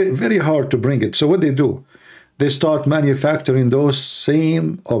 it's very hard to bring it. So what they do, they start manufacturing those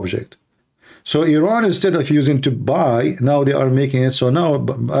same object. So Iran, instead of using to buy, now they are making it. So now,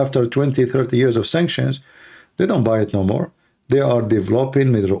 after 20, 30 years of sanctions, they don't buy it no more. They are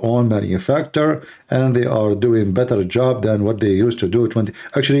developing their own manufacturer, and they are doing better job than what they used to do.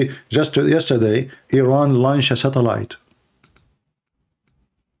 Actually, just yesterday, Iran launched a satellite.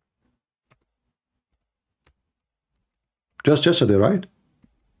 Just yesterday, right?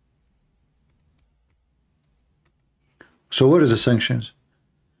 So where is the sanctions?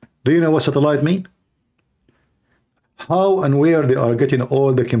 Do you know what satellite mean? How and where they are getting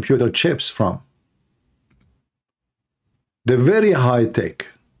all the computer chips from? The very high tech.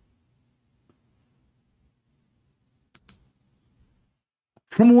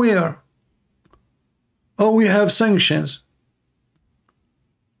 From where? Oh, we have sanctions.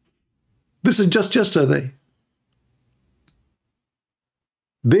 This is just yesterday.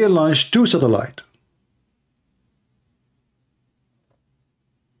 They launched 2 satellites.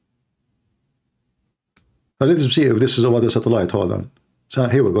 Now let's see if this is about the satellite. Hold on. So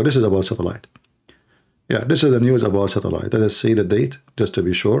here we go. This is about satellite. Yeah, this is the news about satellite. Let us see the date, just to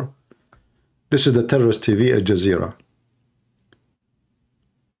be sure. This is the terrorist TV Al Jazeera.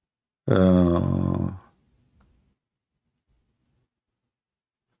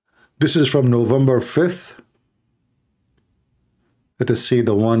 This is from November 5th. Let us see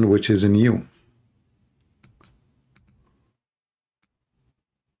the one which is new.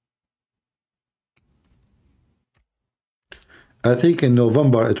 I think in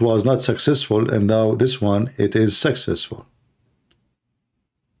November it was not successful, and now this one, it is successful.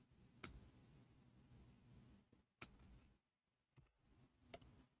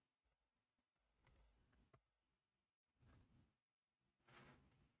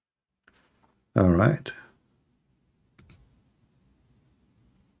 All right.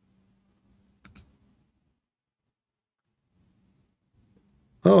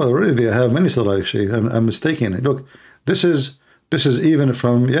 Oh, really? They have many satellites. Actually, I'm mistaken. Look, this is even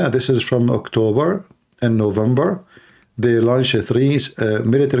from, yeah, this is from October and November. They launched 3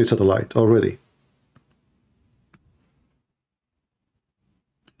 military satellites already.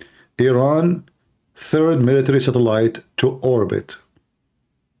 Iran, 3rd military satellite to orbit.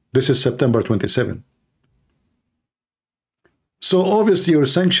 This is September 27. So obviously your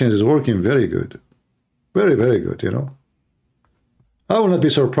sanctions is working very good. Very, very good, you know. I will not be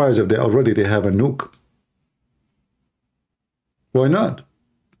surprised if they have a nuke. Why not?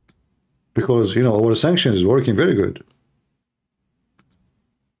 Because, you know, our sanctions is working very good.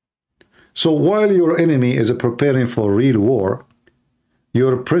 So while your enemy is preparing for real war,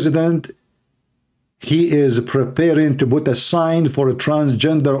 your president, he is preparing to put a sign for a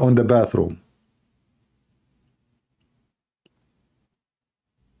transgender on the bathroom.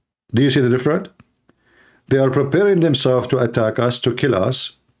 Do you see the difference? They are preparing themselves to attack us, to kill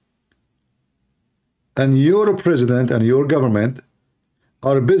us. And your president and your government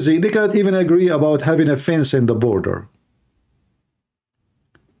are busy. They cannot even agree about having a fence in the border.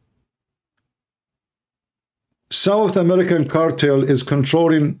 South American cartel is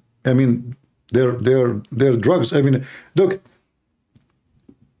controlling, I mean, their drugs. I mean, look,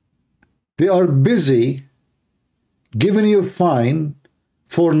 they are busy giving you a fine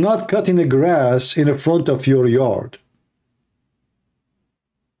for not cutting the grass in the front of your yard.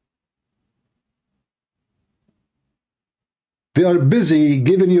 They are busy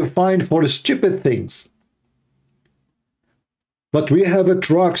giving you a fine for stupid things. But we have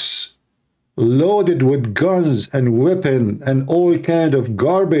trucks loaded with guns and weapons and all kind of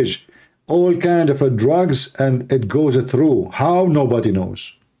garbage, all kind of drugs, and it goes through. How? Nobody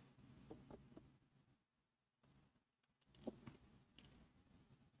knows.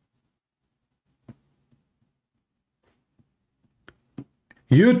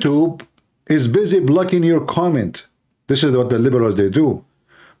 YouTube is busy blocking your comment. This is what the liberals, they do.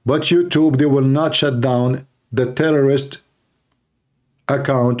 But YouTube, they will not shut down the terrorist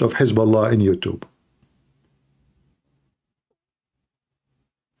account of HizbAllah in YouTube.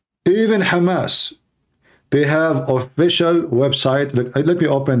 Even Hamas, they have official website. Let me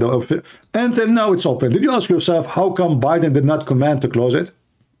open the, until now it's open. Did you ask yourself how come Biden did not command to close it?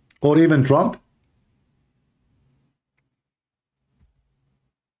 Or even Trump?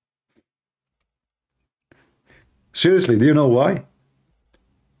 Seriously, do you know why?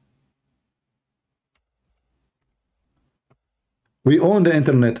 We own the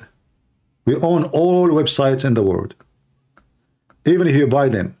internet. We own all websites in the world. Even if you buy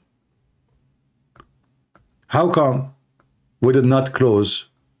them. How come we did not close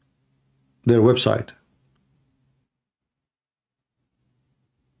their website?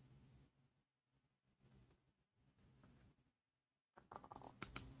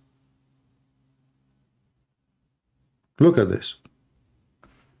 Look at this.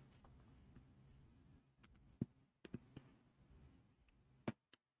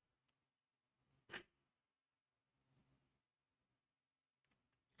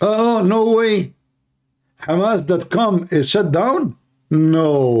 Oh, no way. Hamas.com is shut down?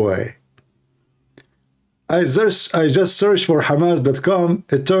 No way. I just searched for Hamas.com.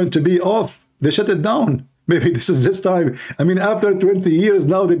 It turned to be off. They shut it down. Maybe this is this time. I mean, after 20 years,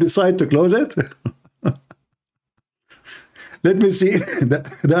 now they decide to close it? Let me see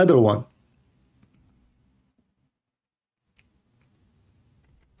the other one.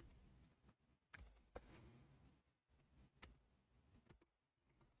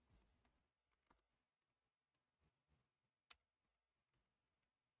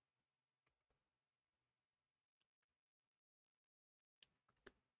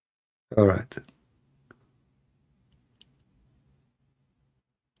 All right.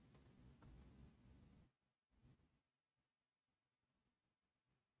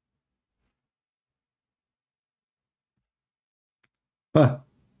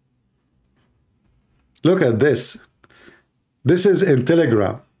 Look at this. This is in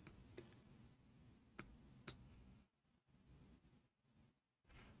Telegram.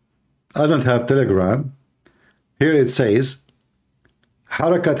 I don't have Telegram. Here it says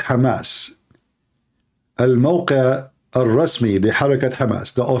حركة حماس الموقع الرسمي لحركة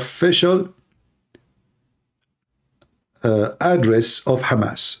حماس, the official address of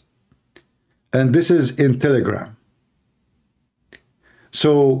Hamas. And this is in Telegram.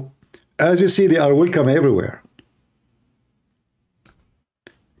 So, as you see, they are welcome everywhere.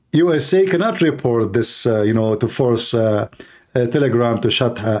 USA cannot report this, to force Telegram to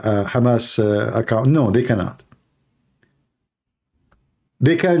shut Hamas account. No, they cannot.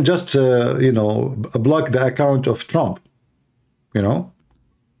 They can just, block the account of Trump.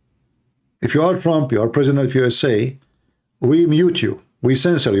 If you are Trump, you are president of USA, we mute you, we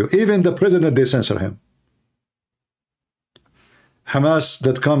censor you. Even the president, they censor him.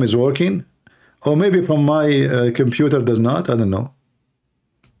 Hamas.com is working, or maybe from my computer does not, I don't know.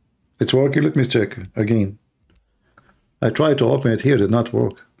 It's working. Let me check again. I tried to open it here, did not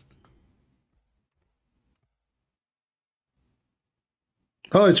work.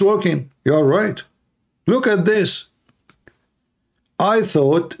 Oh, it's working. You're right. Look at this. I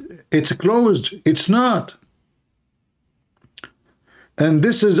thought it's closed. It's not. And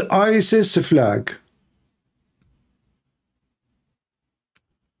this is ISIS flag.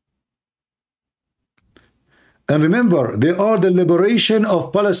 And remember, they are the liberation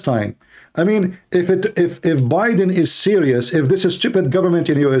of Palestine. I mean, if Biden is serious, if this stupid government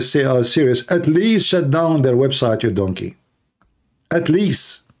in USA are serious, at least shut down their website, you donkey. At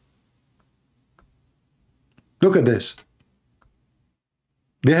least. Look at this.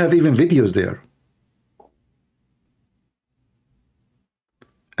 They have even videos there.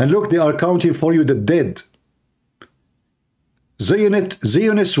 And look, they are counting for you the dead.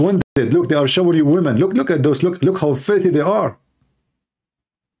 Zionists wounded. Look, they are showing you women. Look at those. Look how filthy they are.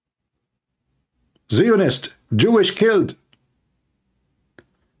 Zionist, Jewish killed.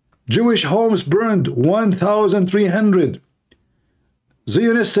 Jewish homes burned, 1,300.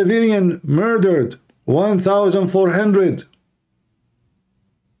 Zionist civilian murdered, 1,400.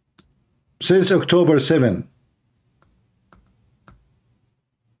 Since October 7.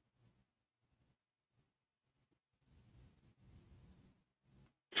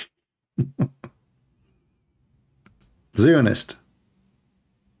 Zionist.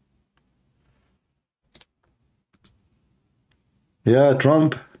 Yeah,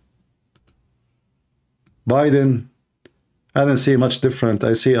 Trump, Biden, I don't see much different.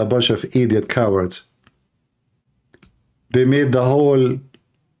 I see a bunch of idiot cowards. They made the whole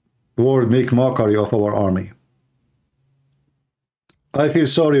world make mockery of our army. I feel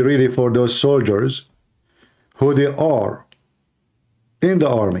sorry really for those soldiers who they are in the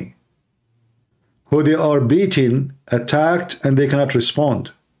army, who they are beaten, attacked, and they cannot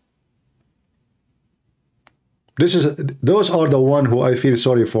respond. Those are the one who I feel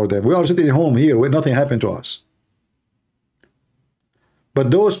sorry for them. We are sitting home here where nothing happened to us.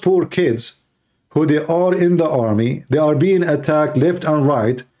 But those poor kids who they are in the army, they are being attacked left and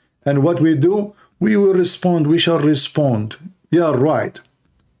right. And what we do, we will respond. We shall respond. Yeah, right.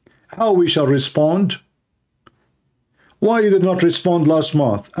 How we shall respond? Why you did not respond last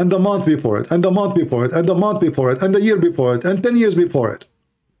month, and the month before it, and the month before it, and the month before it, and the year before it, and 10 years before it?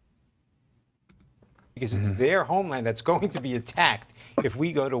 Because it's their homeland that's going to be attacked if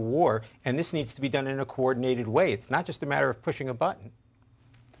we go to war, and this needs to be done in a coordinated way. It's not just a matter of pushing a button.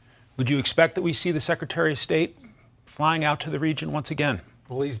 Would you expect that we see the Secretary of State flying out to the region once again?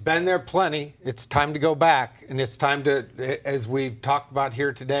 Well, he's been there plenty. It's time to go back, and it's time to, as we've talked about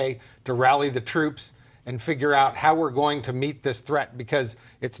here today, to rally the troops and figure out how we're going to meet this threat, because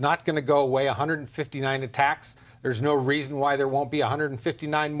it's not going to go away. 159 attacks. There's no reason why there won't be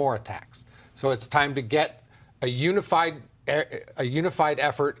 159 more attacks. So it's time to get a unified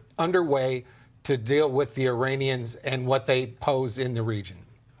effort underway to deal with the Iranians and what they pose in the region.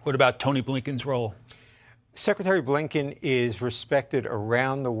 What about Tony Blinken's role? Secretary Blinken is respected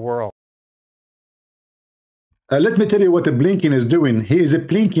around the world. Let me tell you what Blinken is doing. He is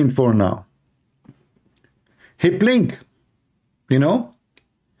blinking for now. He blink, you know?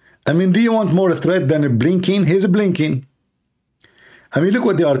 I mean, do you want more threat than blinking? He's blinking. I mean, look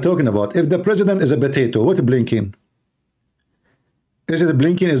what they are talking about. If the president is a potato, what blinking? Is it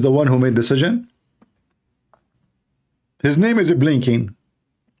Blinken is the one who made the decision? His name is Blinken.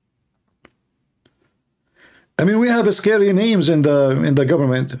 I mean, we have scary names in the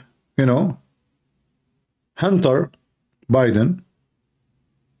government, you know. Hunter Biden.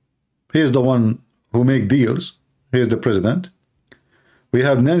 He is the one who make deals. He is the president. We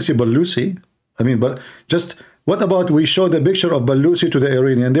have Nancy Pelosi. I mean, but just what about we show the picture of Pelosi to the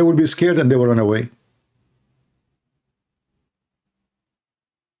Iranian? They will be scared and they will run away.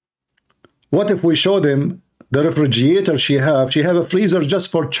 What if we show them the refrigerator she have a freezer just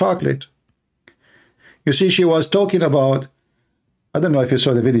for chocolate? You see, she was talking about, I don't know if you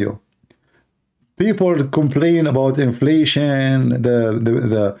saw the video. People complain about inflation,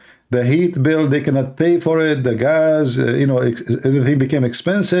 the heat bill, they cannot pay for it, the gas, you know, everything became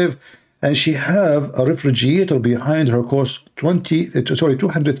expensive. And she have a refrigerator behind her cost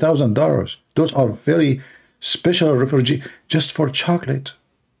 $200,000. Those are very special refrigerators just for chocolate.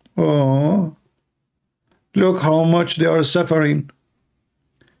 Oh, look how much they are suffering.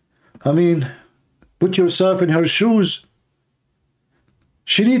 I mean, put yourself in her shoes.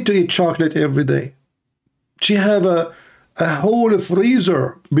 She need to eat chocolate every day. She have a whole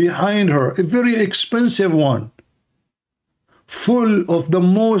freezer behind her, a very expensive one, full of the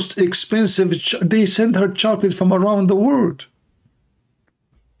most expensive. They send her chocolate from around the world.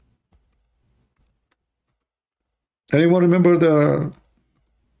 Anyone remember the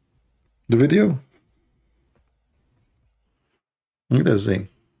video? Let's see.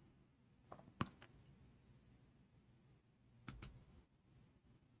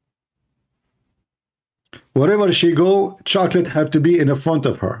 Wherever she go, chocolate have to be in the front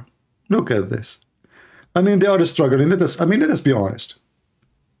of her. Look at this. I mean, they are struggling. Let us be honest.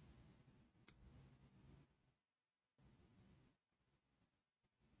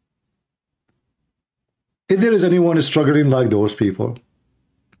 If there is anyone struggling like those people,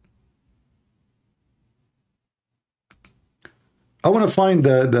 I want to find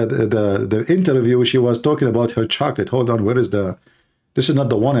the interview she was talking about her chocolate. Hold on, where is the? This is not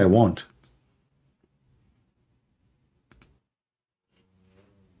the one I want.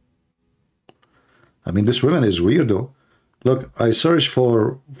 I mean, this woman is weirdo. Look, I searched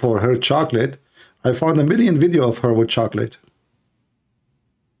for her chocolate. I found a million video of her with chocolate.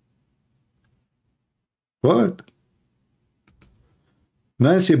 What?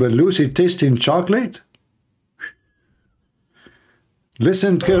 Nancy Pelosi tasting chocolate?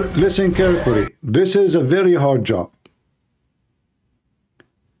 Listen carefully. This is a very hard job.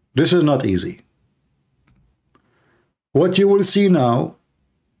 This is not easy. What you will see now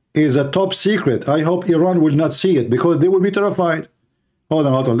is a top secret. I hope Iran will not see it because they will be terrified. Hold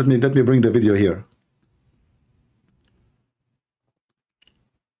on. Let me bring the video here.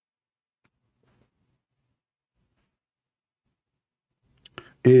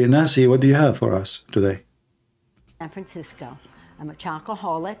 Nancy, what do you have for us today? San Francisco. I'm a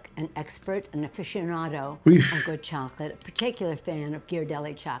chocoholic, an expert, an aficionado on good chocolate, a particular fan of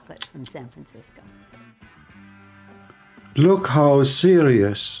Ghirardelli chocolate from San Francisco. Look how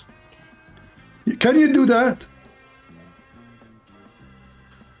serious. Can you do that?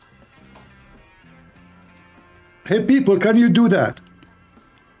 Hey people, can you do that?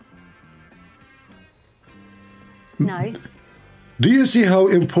 Nice. Do you see how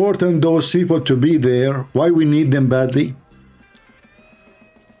important those people to be there? Why we need them badly?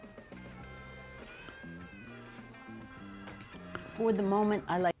 For the moment,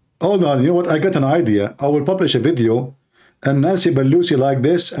 I like... Hold on, you know what? I got an idea. I will publish a video and Nancy Pelosi like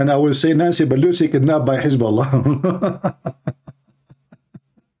this, and I will say Nancy Pelosi kidnapped by HizbAllah.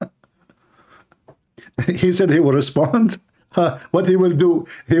 He said he will respond. What he will do?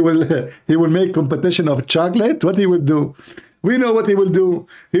 He will make competition of chocolate. What he will do? We know what he will do.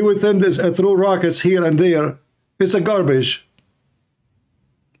 He will send this throw rockets here and there. It's a garbage.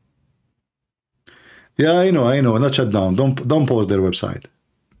 Yeah, I know. Not shut down. Don't post their website.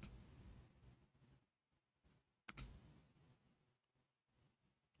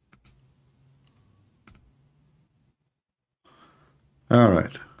 All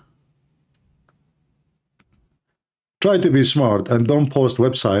right. Try to be smart and don't post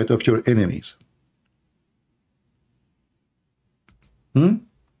website of your enemies. Don't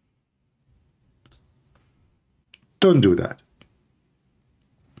do that.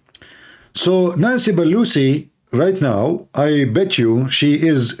 So Nancy Pelosi, right now, I bet you she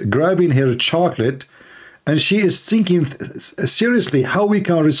is grabbing her chocolate and she is thinking seriously how we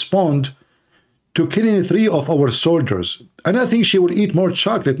can respond to killing 3 of our soldiers. And I think she will eat more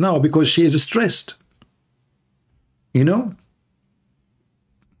chocolate now because she is stressed. You know?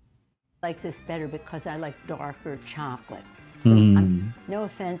 I like this better because I like darker chocolate. So no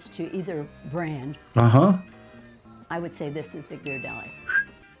offense to either brand. I would say this is the Ghirardelli.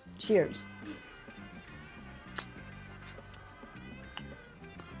 Cheers.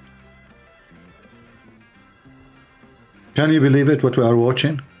 Can you believe it, what we are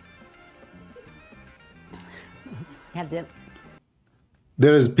watching?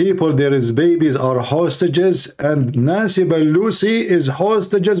 There is people, there is babies are hostages, and Nancy Pelosi is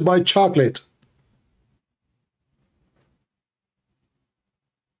hostages by chocolate.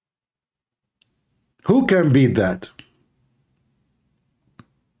 Who can beat that?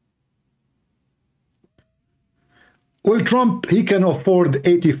 Well, Trump, he can afford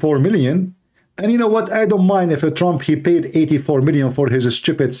 84 million. And you know what? I don't mind if a Trump, he paid 84 million for his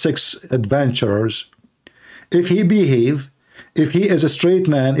stupid 6 adventurers. If he behave, if he is a straight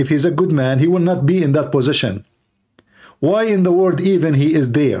man, if he's a good man, he will not be in that position. Why in the world even he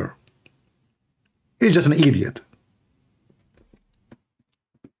is there? He's just an idiot.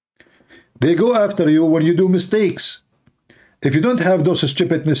 They go after you when you do mistakes. If you don't have those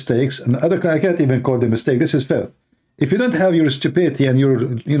stupid mistakes, and I can't even call them mistake, this is filth. If you don't have your stupidity and your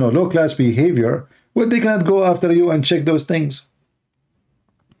low-class behavior, well, they cannot go after you and check those things.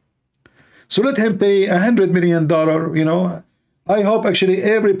 So let him pay $100 million, I hope actually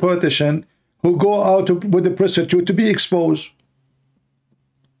every politician who go out with a prostitute to be exposed.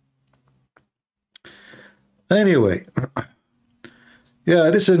 Anyway, yeah,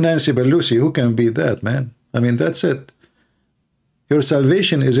 this is Nancy Pelosi. Who can beat that, man? I mean, that's it. Your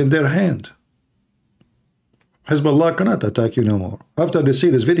salvation is in their hand. HizbAllah cannot attack you no more. After they see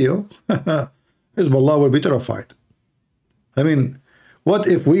this video, HizbAllah will be terrified. I mean, what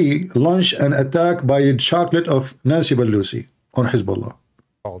if we launch an attack by chocolate of Nancy Pelosi on HizbAllah?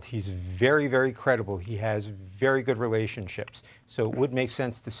 He's very, very credible. He has very good relationships. So it would make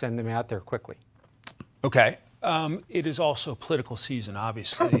sense to send them out there quickly. Okay. It is also political season,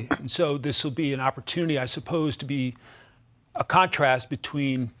 obviously. And so this will be an opportunity, I suppose, to be a contrast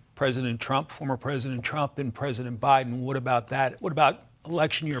between President Trump, former President Trump, and President Biden. What about that? What about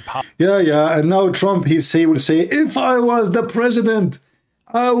election year politics? Yeah. And now Trump, he will say, if I was the president,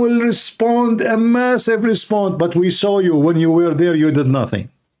 I will respond a massive response. But we saw you when you were there, you did nothing.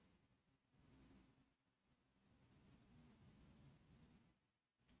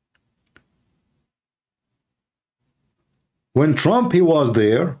 When Trump, he was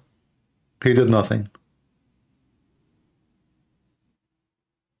there, he did nothing.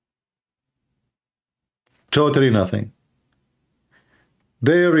 Totally nothing.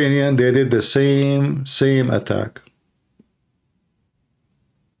 The Iranian, they did the same attack.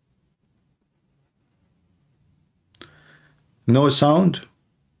 No sound?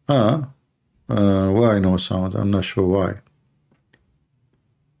 Why no sound? I'm not sure why.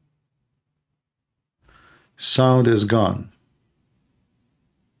 Sound is gone.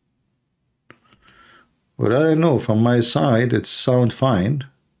 Well, I don't know. From my side, it sound fine,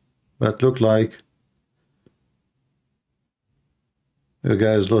 but look like you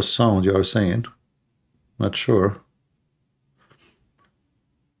guys lost sound, you are saying. Not sure.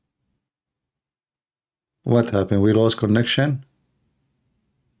 What happened? We lost connection?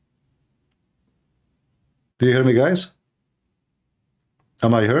 Do you hear me, guys?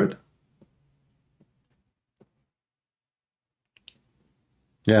 Am I heard?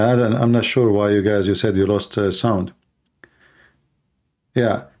 Yeah, I'm not sure why you said you lost sound.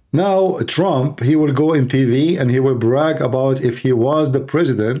 Yeah. Now, Trump, he will go in TV and he will brag about if he was the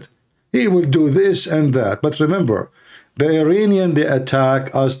president, he will do this and that. But remember, the Iranian, they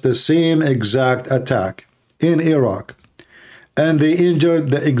attack us the same exact attack in Iraq. And they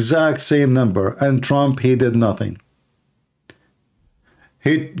injured the exact same number. And Trump, he did nothing.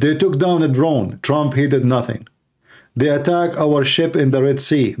 They took down a drone. Trump, he did nothing. They attacked our ship in the Red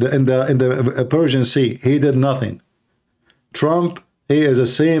Sea, in the Persian Sea. He did nothing. Trump, he is the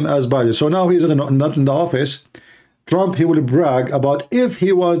same as Biden. So now he's not in the office. Trump, he will brag about if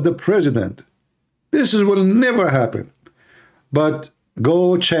he was the president. This will never happen. But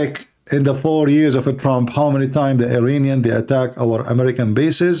go check in the 4 years of Trump how many times the Iranian, they attack our American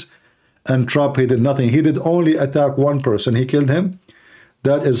bases. And Trump, he did nothing. He did only attack one person. He killed him.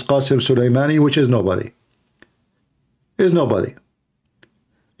 That is Qasem Soleimani, which is nobody. Is nobody.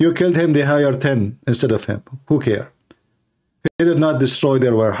 You killed him, they hired 10 instead of him. Who cares? He did not destroy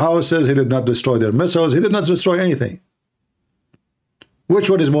their warehouses. He did not destroy their missiles. He did not destroy anything.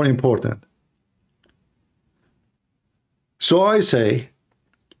 Which one is more important? So I say,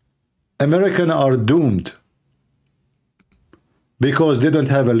 Americans are doomed because they don't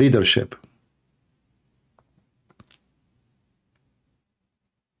have a leadership.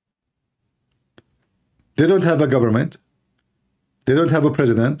 They don't have a government. They don't have a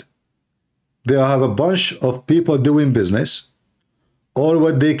president. They have a bunch of people doing business. All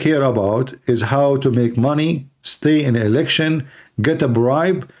what they care about is how to make money, stay in election, get a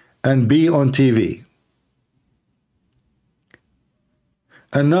bribe, and be on TV.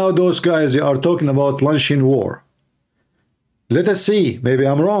 And now those guys, they are talking about launching war. Let us see. Maybe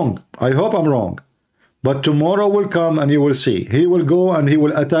I'm wrong. I hope I'm wrong. But tomorrow will come and you will see. He will go and he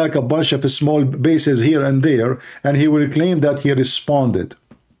will attack a bunch of small bases here and there, and he will claim that he responded.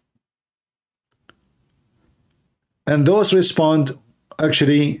 And those respond,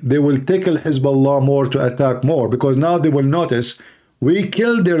 actually, they will tickle HizbAllah more to attack more, because now they will notice we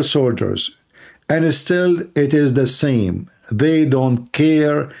killed their soldiers, and still it is the same. They don't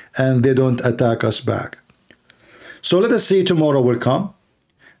care and they don't attack us back. So let us see, tomorrow will come.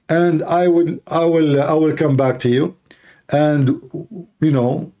 And I will come back to you, and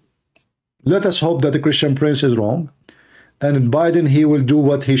let us hope that the Christian Prince is wrong, and Biden, he will do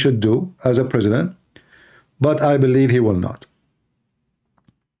what he should do as a president, but I believe he will not.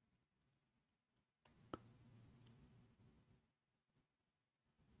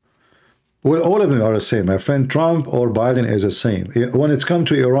 Well, all of them are the same. My friend, Trump or Biden is the same. When it's come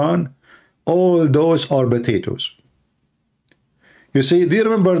to Iran, all those are potatoes. You see, do you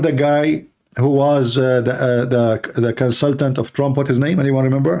remember the guy who was the consultant of Trump? What his name? Anyone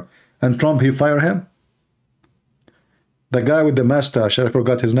remember? And Trump, he fired him? The guy with the mustache, I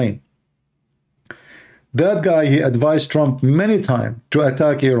forgot his name. That guy, he advised Trump many times to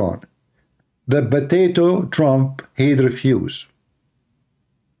attack Iran. The potato Trump, he'd refuse.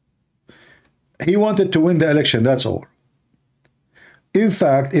 He wanted to win the election, that's all. In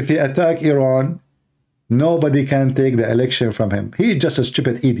fact, if he attack Iran, nobody can take the election from him. He's just a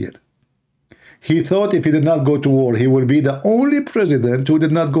stupid idiot. He thought if he did not go to war, he will be the only president who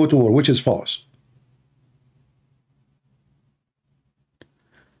did not go to war, which is false.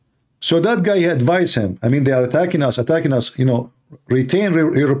 So that guy advised him. I mean, they are attacking us, you know, retain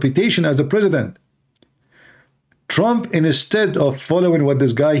your reputation as the president. Trump, instead of following what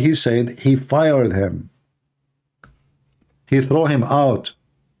this guy, he said, he fired him. He threw him out.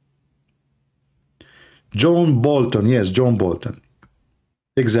 John Bolton, yes, John Bolton.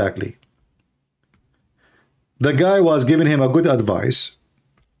 Exactly. The guy was giving him a good advice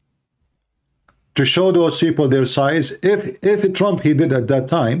to show those people their size. If Trump he did at that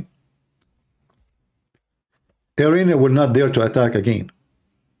time, Iran would not dare to attack again.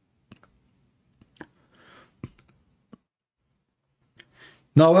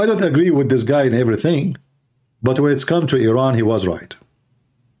 Now, I don't agree with this guy in everything, but when it's come to Iran, he was right.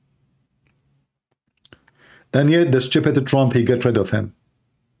 And yet, the stupid Trump, he get rid of him.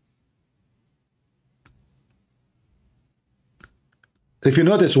 If you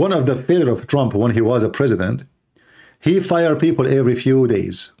notice, one of the failures of Trump when he was a president, he fired people every few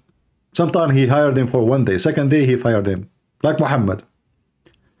days. Sometimes he hired them for 1 day. Second day, he fired them. Like Muhammad.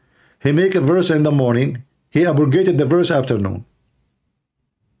 He make a verse in the morning. He abrogated the verse afternoon.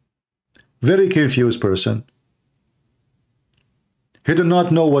 Very confused person. He did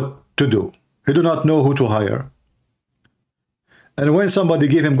not know what to do. He did not know who to hire. And when somebody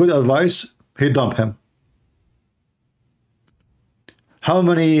gave him good advice, he dumped him. How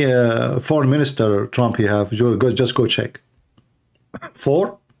many foreign minister Trump he have? Just go check.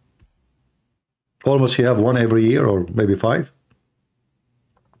 4? Almost he have 1 every year, or maybe 5.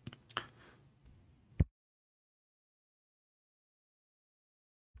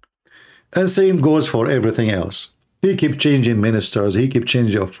 And same goes for everything else. He keep changing ministers, he keep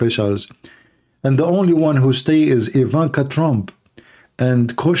changing officials. And the only one who stay is Ivanka Trump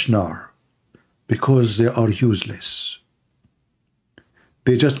and Kushner, because they are useless.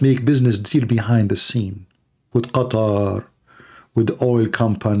 They just make business deal behind the scene with Qatar, with oil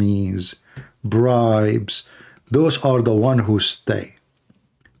companies, bribes. Those are the one who stay.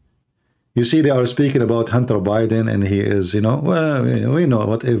 You see, they are speaking about Hunter Biden, and he is, you know, well, we know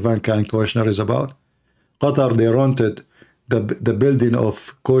what Ivanka and Kushner is about. Qatar, they rented the building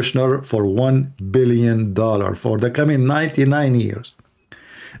of Kushner for $1 billion for the coming 99 years.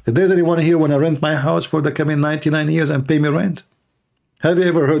 If there's anyone here want to rent my house for the coming 99 years and pay me rent? Have you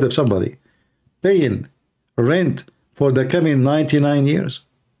ever heard of somebody paying rent for the coming 99 years?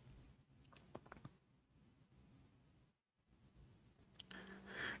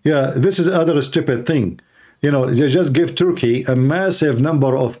 Yeah, this is another stupid thing. You know, they just give Turkey a massive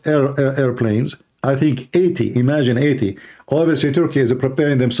number of airplanes. I think 80, imagine 80. Obviously, Turkey is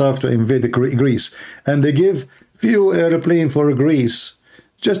preparing themselves to invade Greece. And they give few airplanes for Greece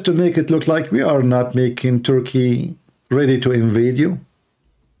just to make it look like we are not making Turkey ready to invade you.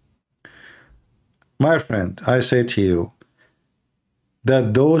 My friend, I say to you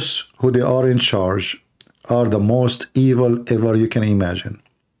that those who they are in charge are the most evil ever you can imagine.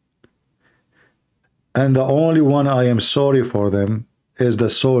 And the only one I am sorry for them is the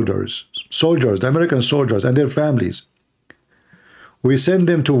soldiers, the American soldiers and their families. We send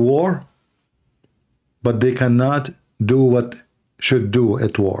them to war, but they cannot do what should do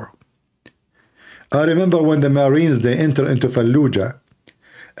at war. I remember when the Marines, they entered into Fallujah,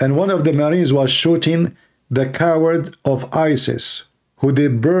 and one of the Marines was shooting the coward of ISIS, who they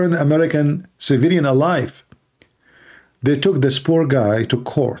burned American civilian alive. They took this poor guy to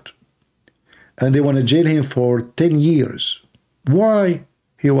court, and they want to jail him for 10 years. Why?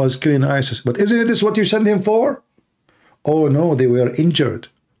 He was killing ISIS. But isn't this what you sent him for? Oh no, they were injured.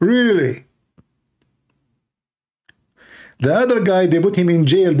 Really? The other guy, they put him in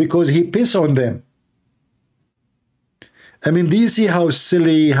jail because he pissed on them. I mean, do you see how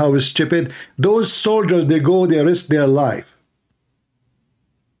silly, how stupid? Those soldiers, they go, they risk their life.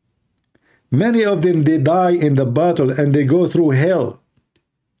 Many of them, they die in the battle and they go through hell.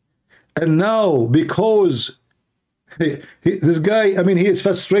 And now, because this guy, I mean, he is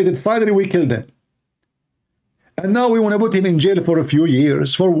frustrated, finally we killed him. And now we want to put him in jail for a few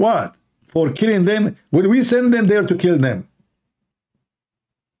years. For what? For killing them? Will we send them there to kill them?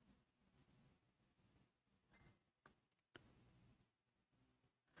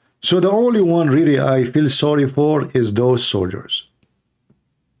 So the only one really I feel sorry for is those soldiers.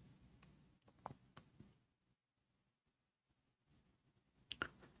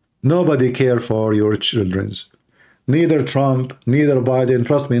 Nobody care for your children's. Neither Trump, neither Biden.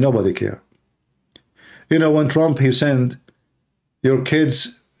 Trust me, nobody care. You know, when Trump, he sent your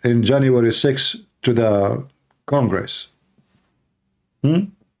kids in January 6th to the Congress.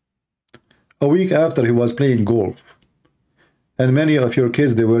 A week after, he was playing golf. And many of your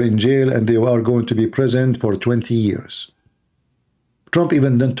kids, they were in jail and they are going to be imprisoned for 20 years. Trump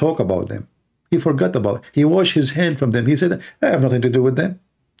even didn't talk about them. He forgot about it. He washed his hand from them. He said, I have nothing to do with them.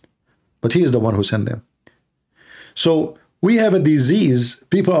 But he is the one who sent them. So we have a disease.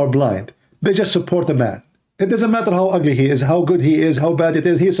 People are blind. They just support the man. It doesn't matter how ugly he is, how good he is, how bad it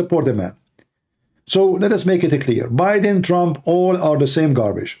is. He support the man. So let us make it clear. Biden, Trump, all are the same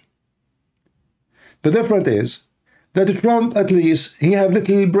garbage. The difference is that Trump, at least, he have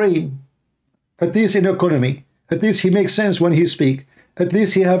little brain. At least in economy. At least he makes sense when he speak. At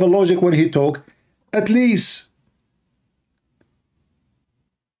least he have a logic when he talk. At least.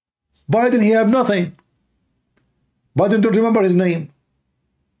 Biden, he have nothing. Biden don't remember his name.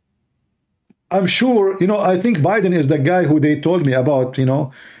 I'm sure, you know, I think Biden is the guy who they told me about, you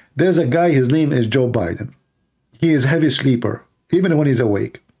know. There's a guy, his name is Joe Biden. He is a heavy sleeper, even when he's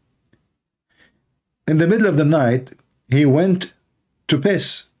awake. In the middle of the night, he went to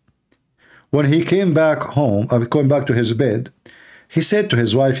piss. When he came back home, going back to his bed, he said to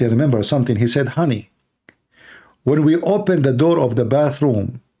his wife, you remember something, he said, honey, when we open the door of the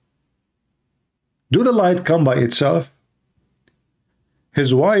bathroom, do the light come by itself?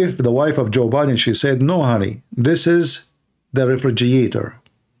 His wife, the wife of Joe Biden, she said, no, honey, this is the refrigerator.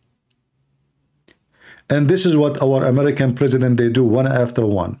 And this is what our American president, they do one after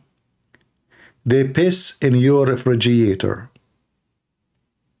one. They piss in your refrigerator.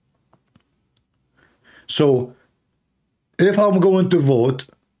 So, if I'm going to vote,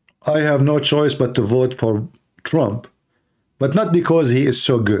 I have no choice but to vote for Trump, but not because he is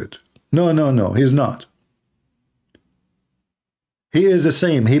so good. No, no, no, he's not. He is the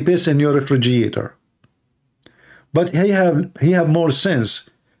same. He piss in your refrigerator. But he have more sense.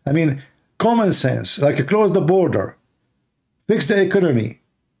 I mean, common sense, like close the border, fix the economy.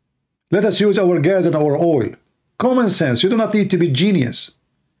 Let us use our gas and our oil. Common sense. You do not need to be genius.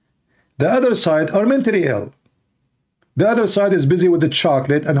 The other side are mentally ill. The other side is busy with the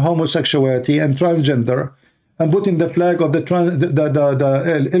chocolate and homosexuality and transgender and putting the flag of the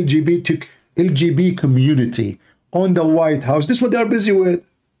LGBT community on the White House. This is what they are busy with.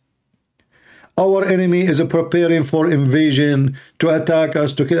 Our enemy is preparing for invasion, to attack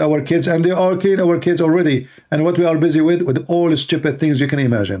us, to kill our kids, and they are killing our kids already. And what we are busy with all the stupid things you can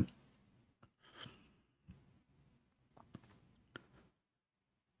imagine.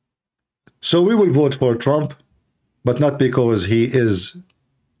 So we will vote for Trump, but not because he is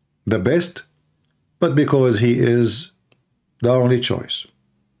the best, but because he is the only choice.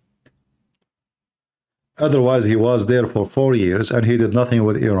 Otherwise, he was there for 4 years and he did nothing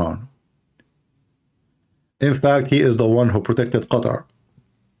with Iran. In fact, he is the one who protected Qatar.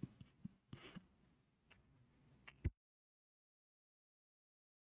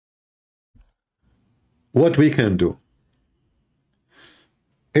 What we can do?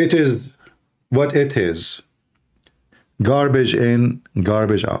 It is what it is. Garbage in,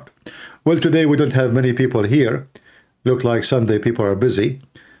 garbage out. Well, today we don't have many people here. Look like Sunday people are busy.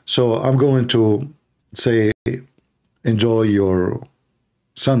 So I'm going to say enjoy your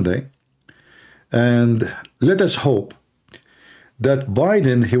Sunday. And let us hope that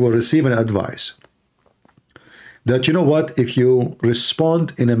Biden, he will receive an advice. That, you know what, if you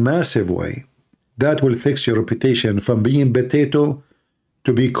respond in a massive way, that will fix your reputation from being potato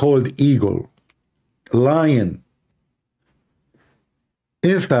to be called eagle, lion.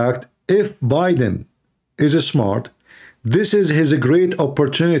 In fact, if Biden is smart, this is his great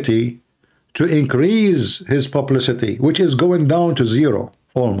opportunity to increase his publicity, which is going down to zero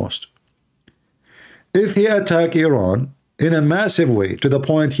almost. If he attack Iran in a massive way, to the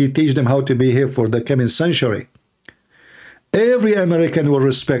point he teach them how to behave for the coming century, every American will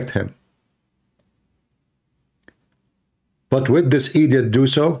respect him. But would this idiot do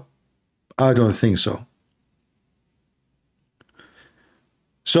so? I don't think so.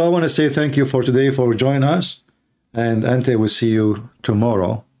 So I want to say thank you for today for joining us. And Ante, we'll see you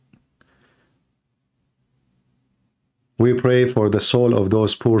tomorrow. We pray for the soul of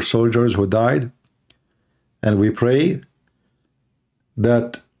those poor soldiers who died. And we pray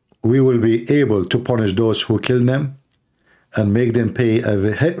that we will be able to punish those who killed them and make them pay a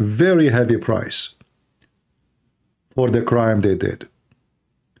very heavy price for the crime they did.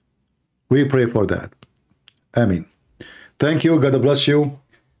 We pray for that. Amen. Thank you. God bless you.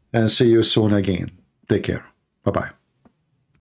 And see you soon again. Take care. Bye-bye.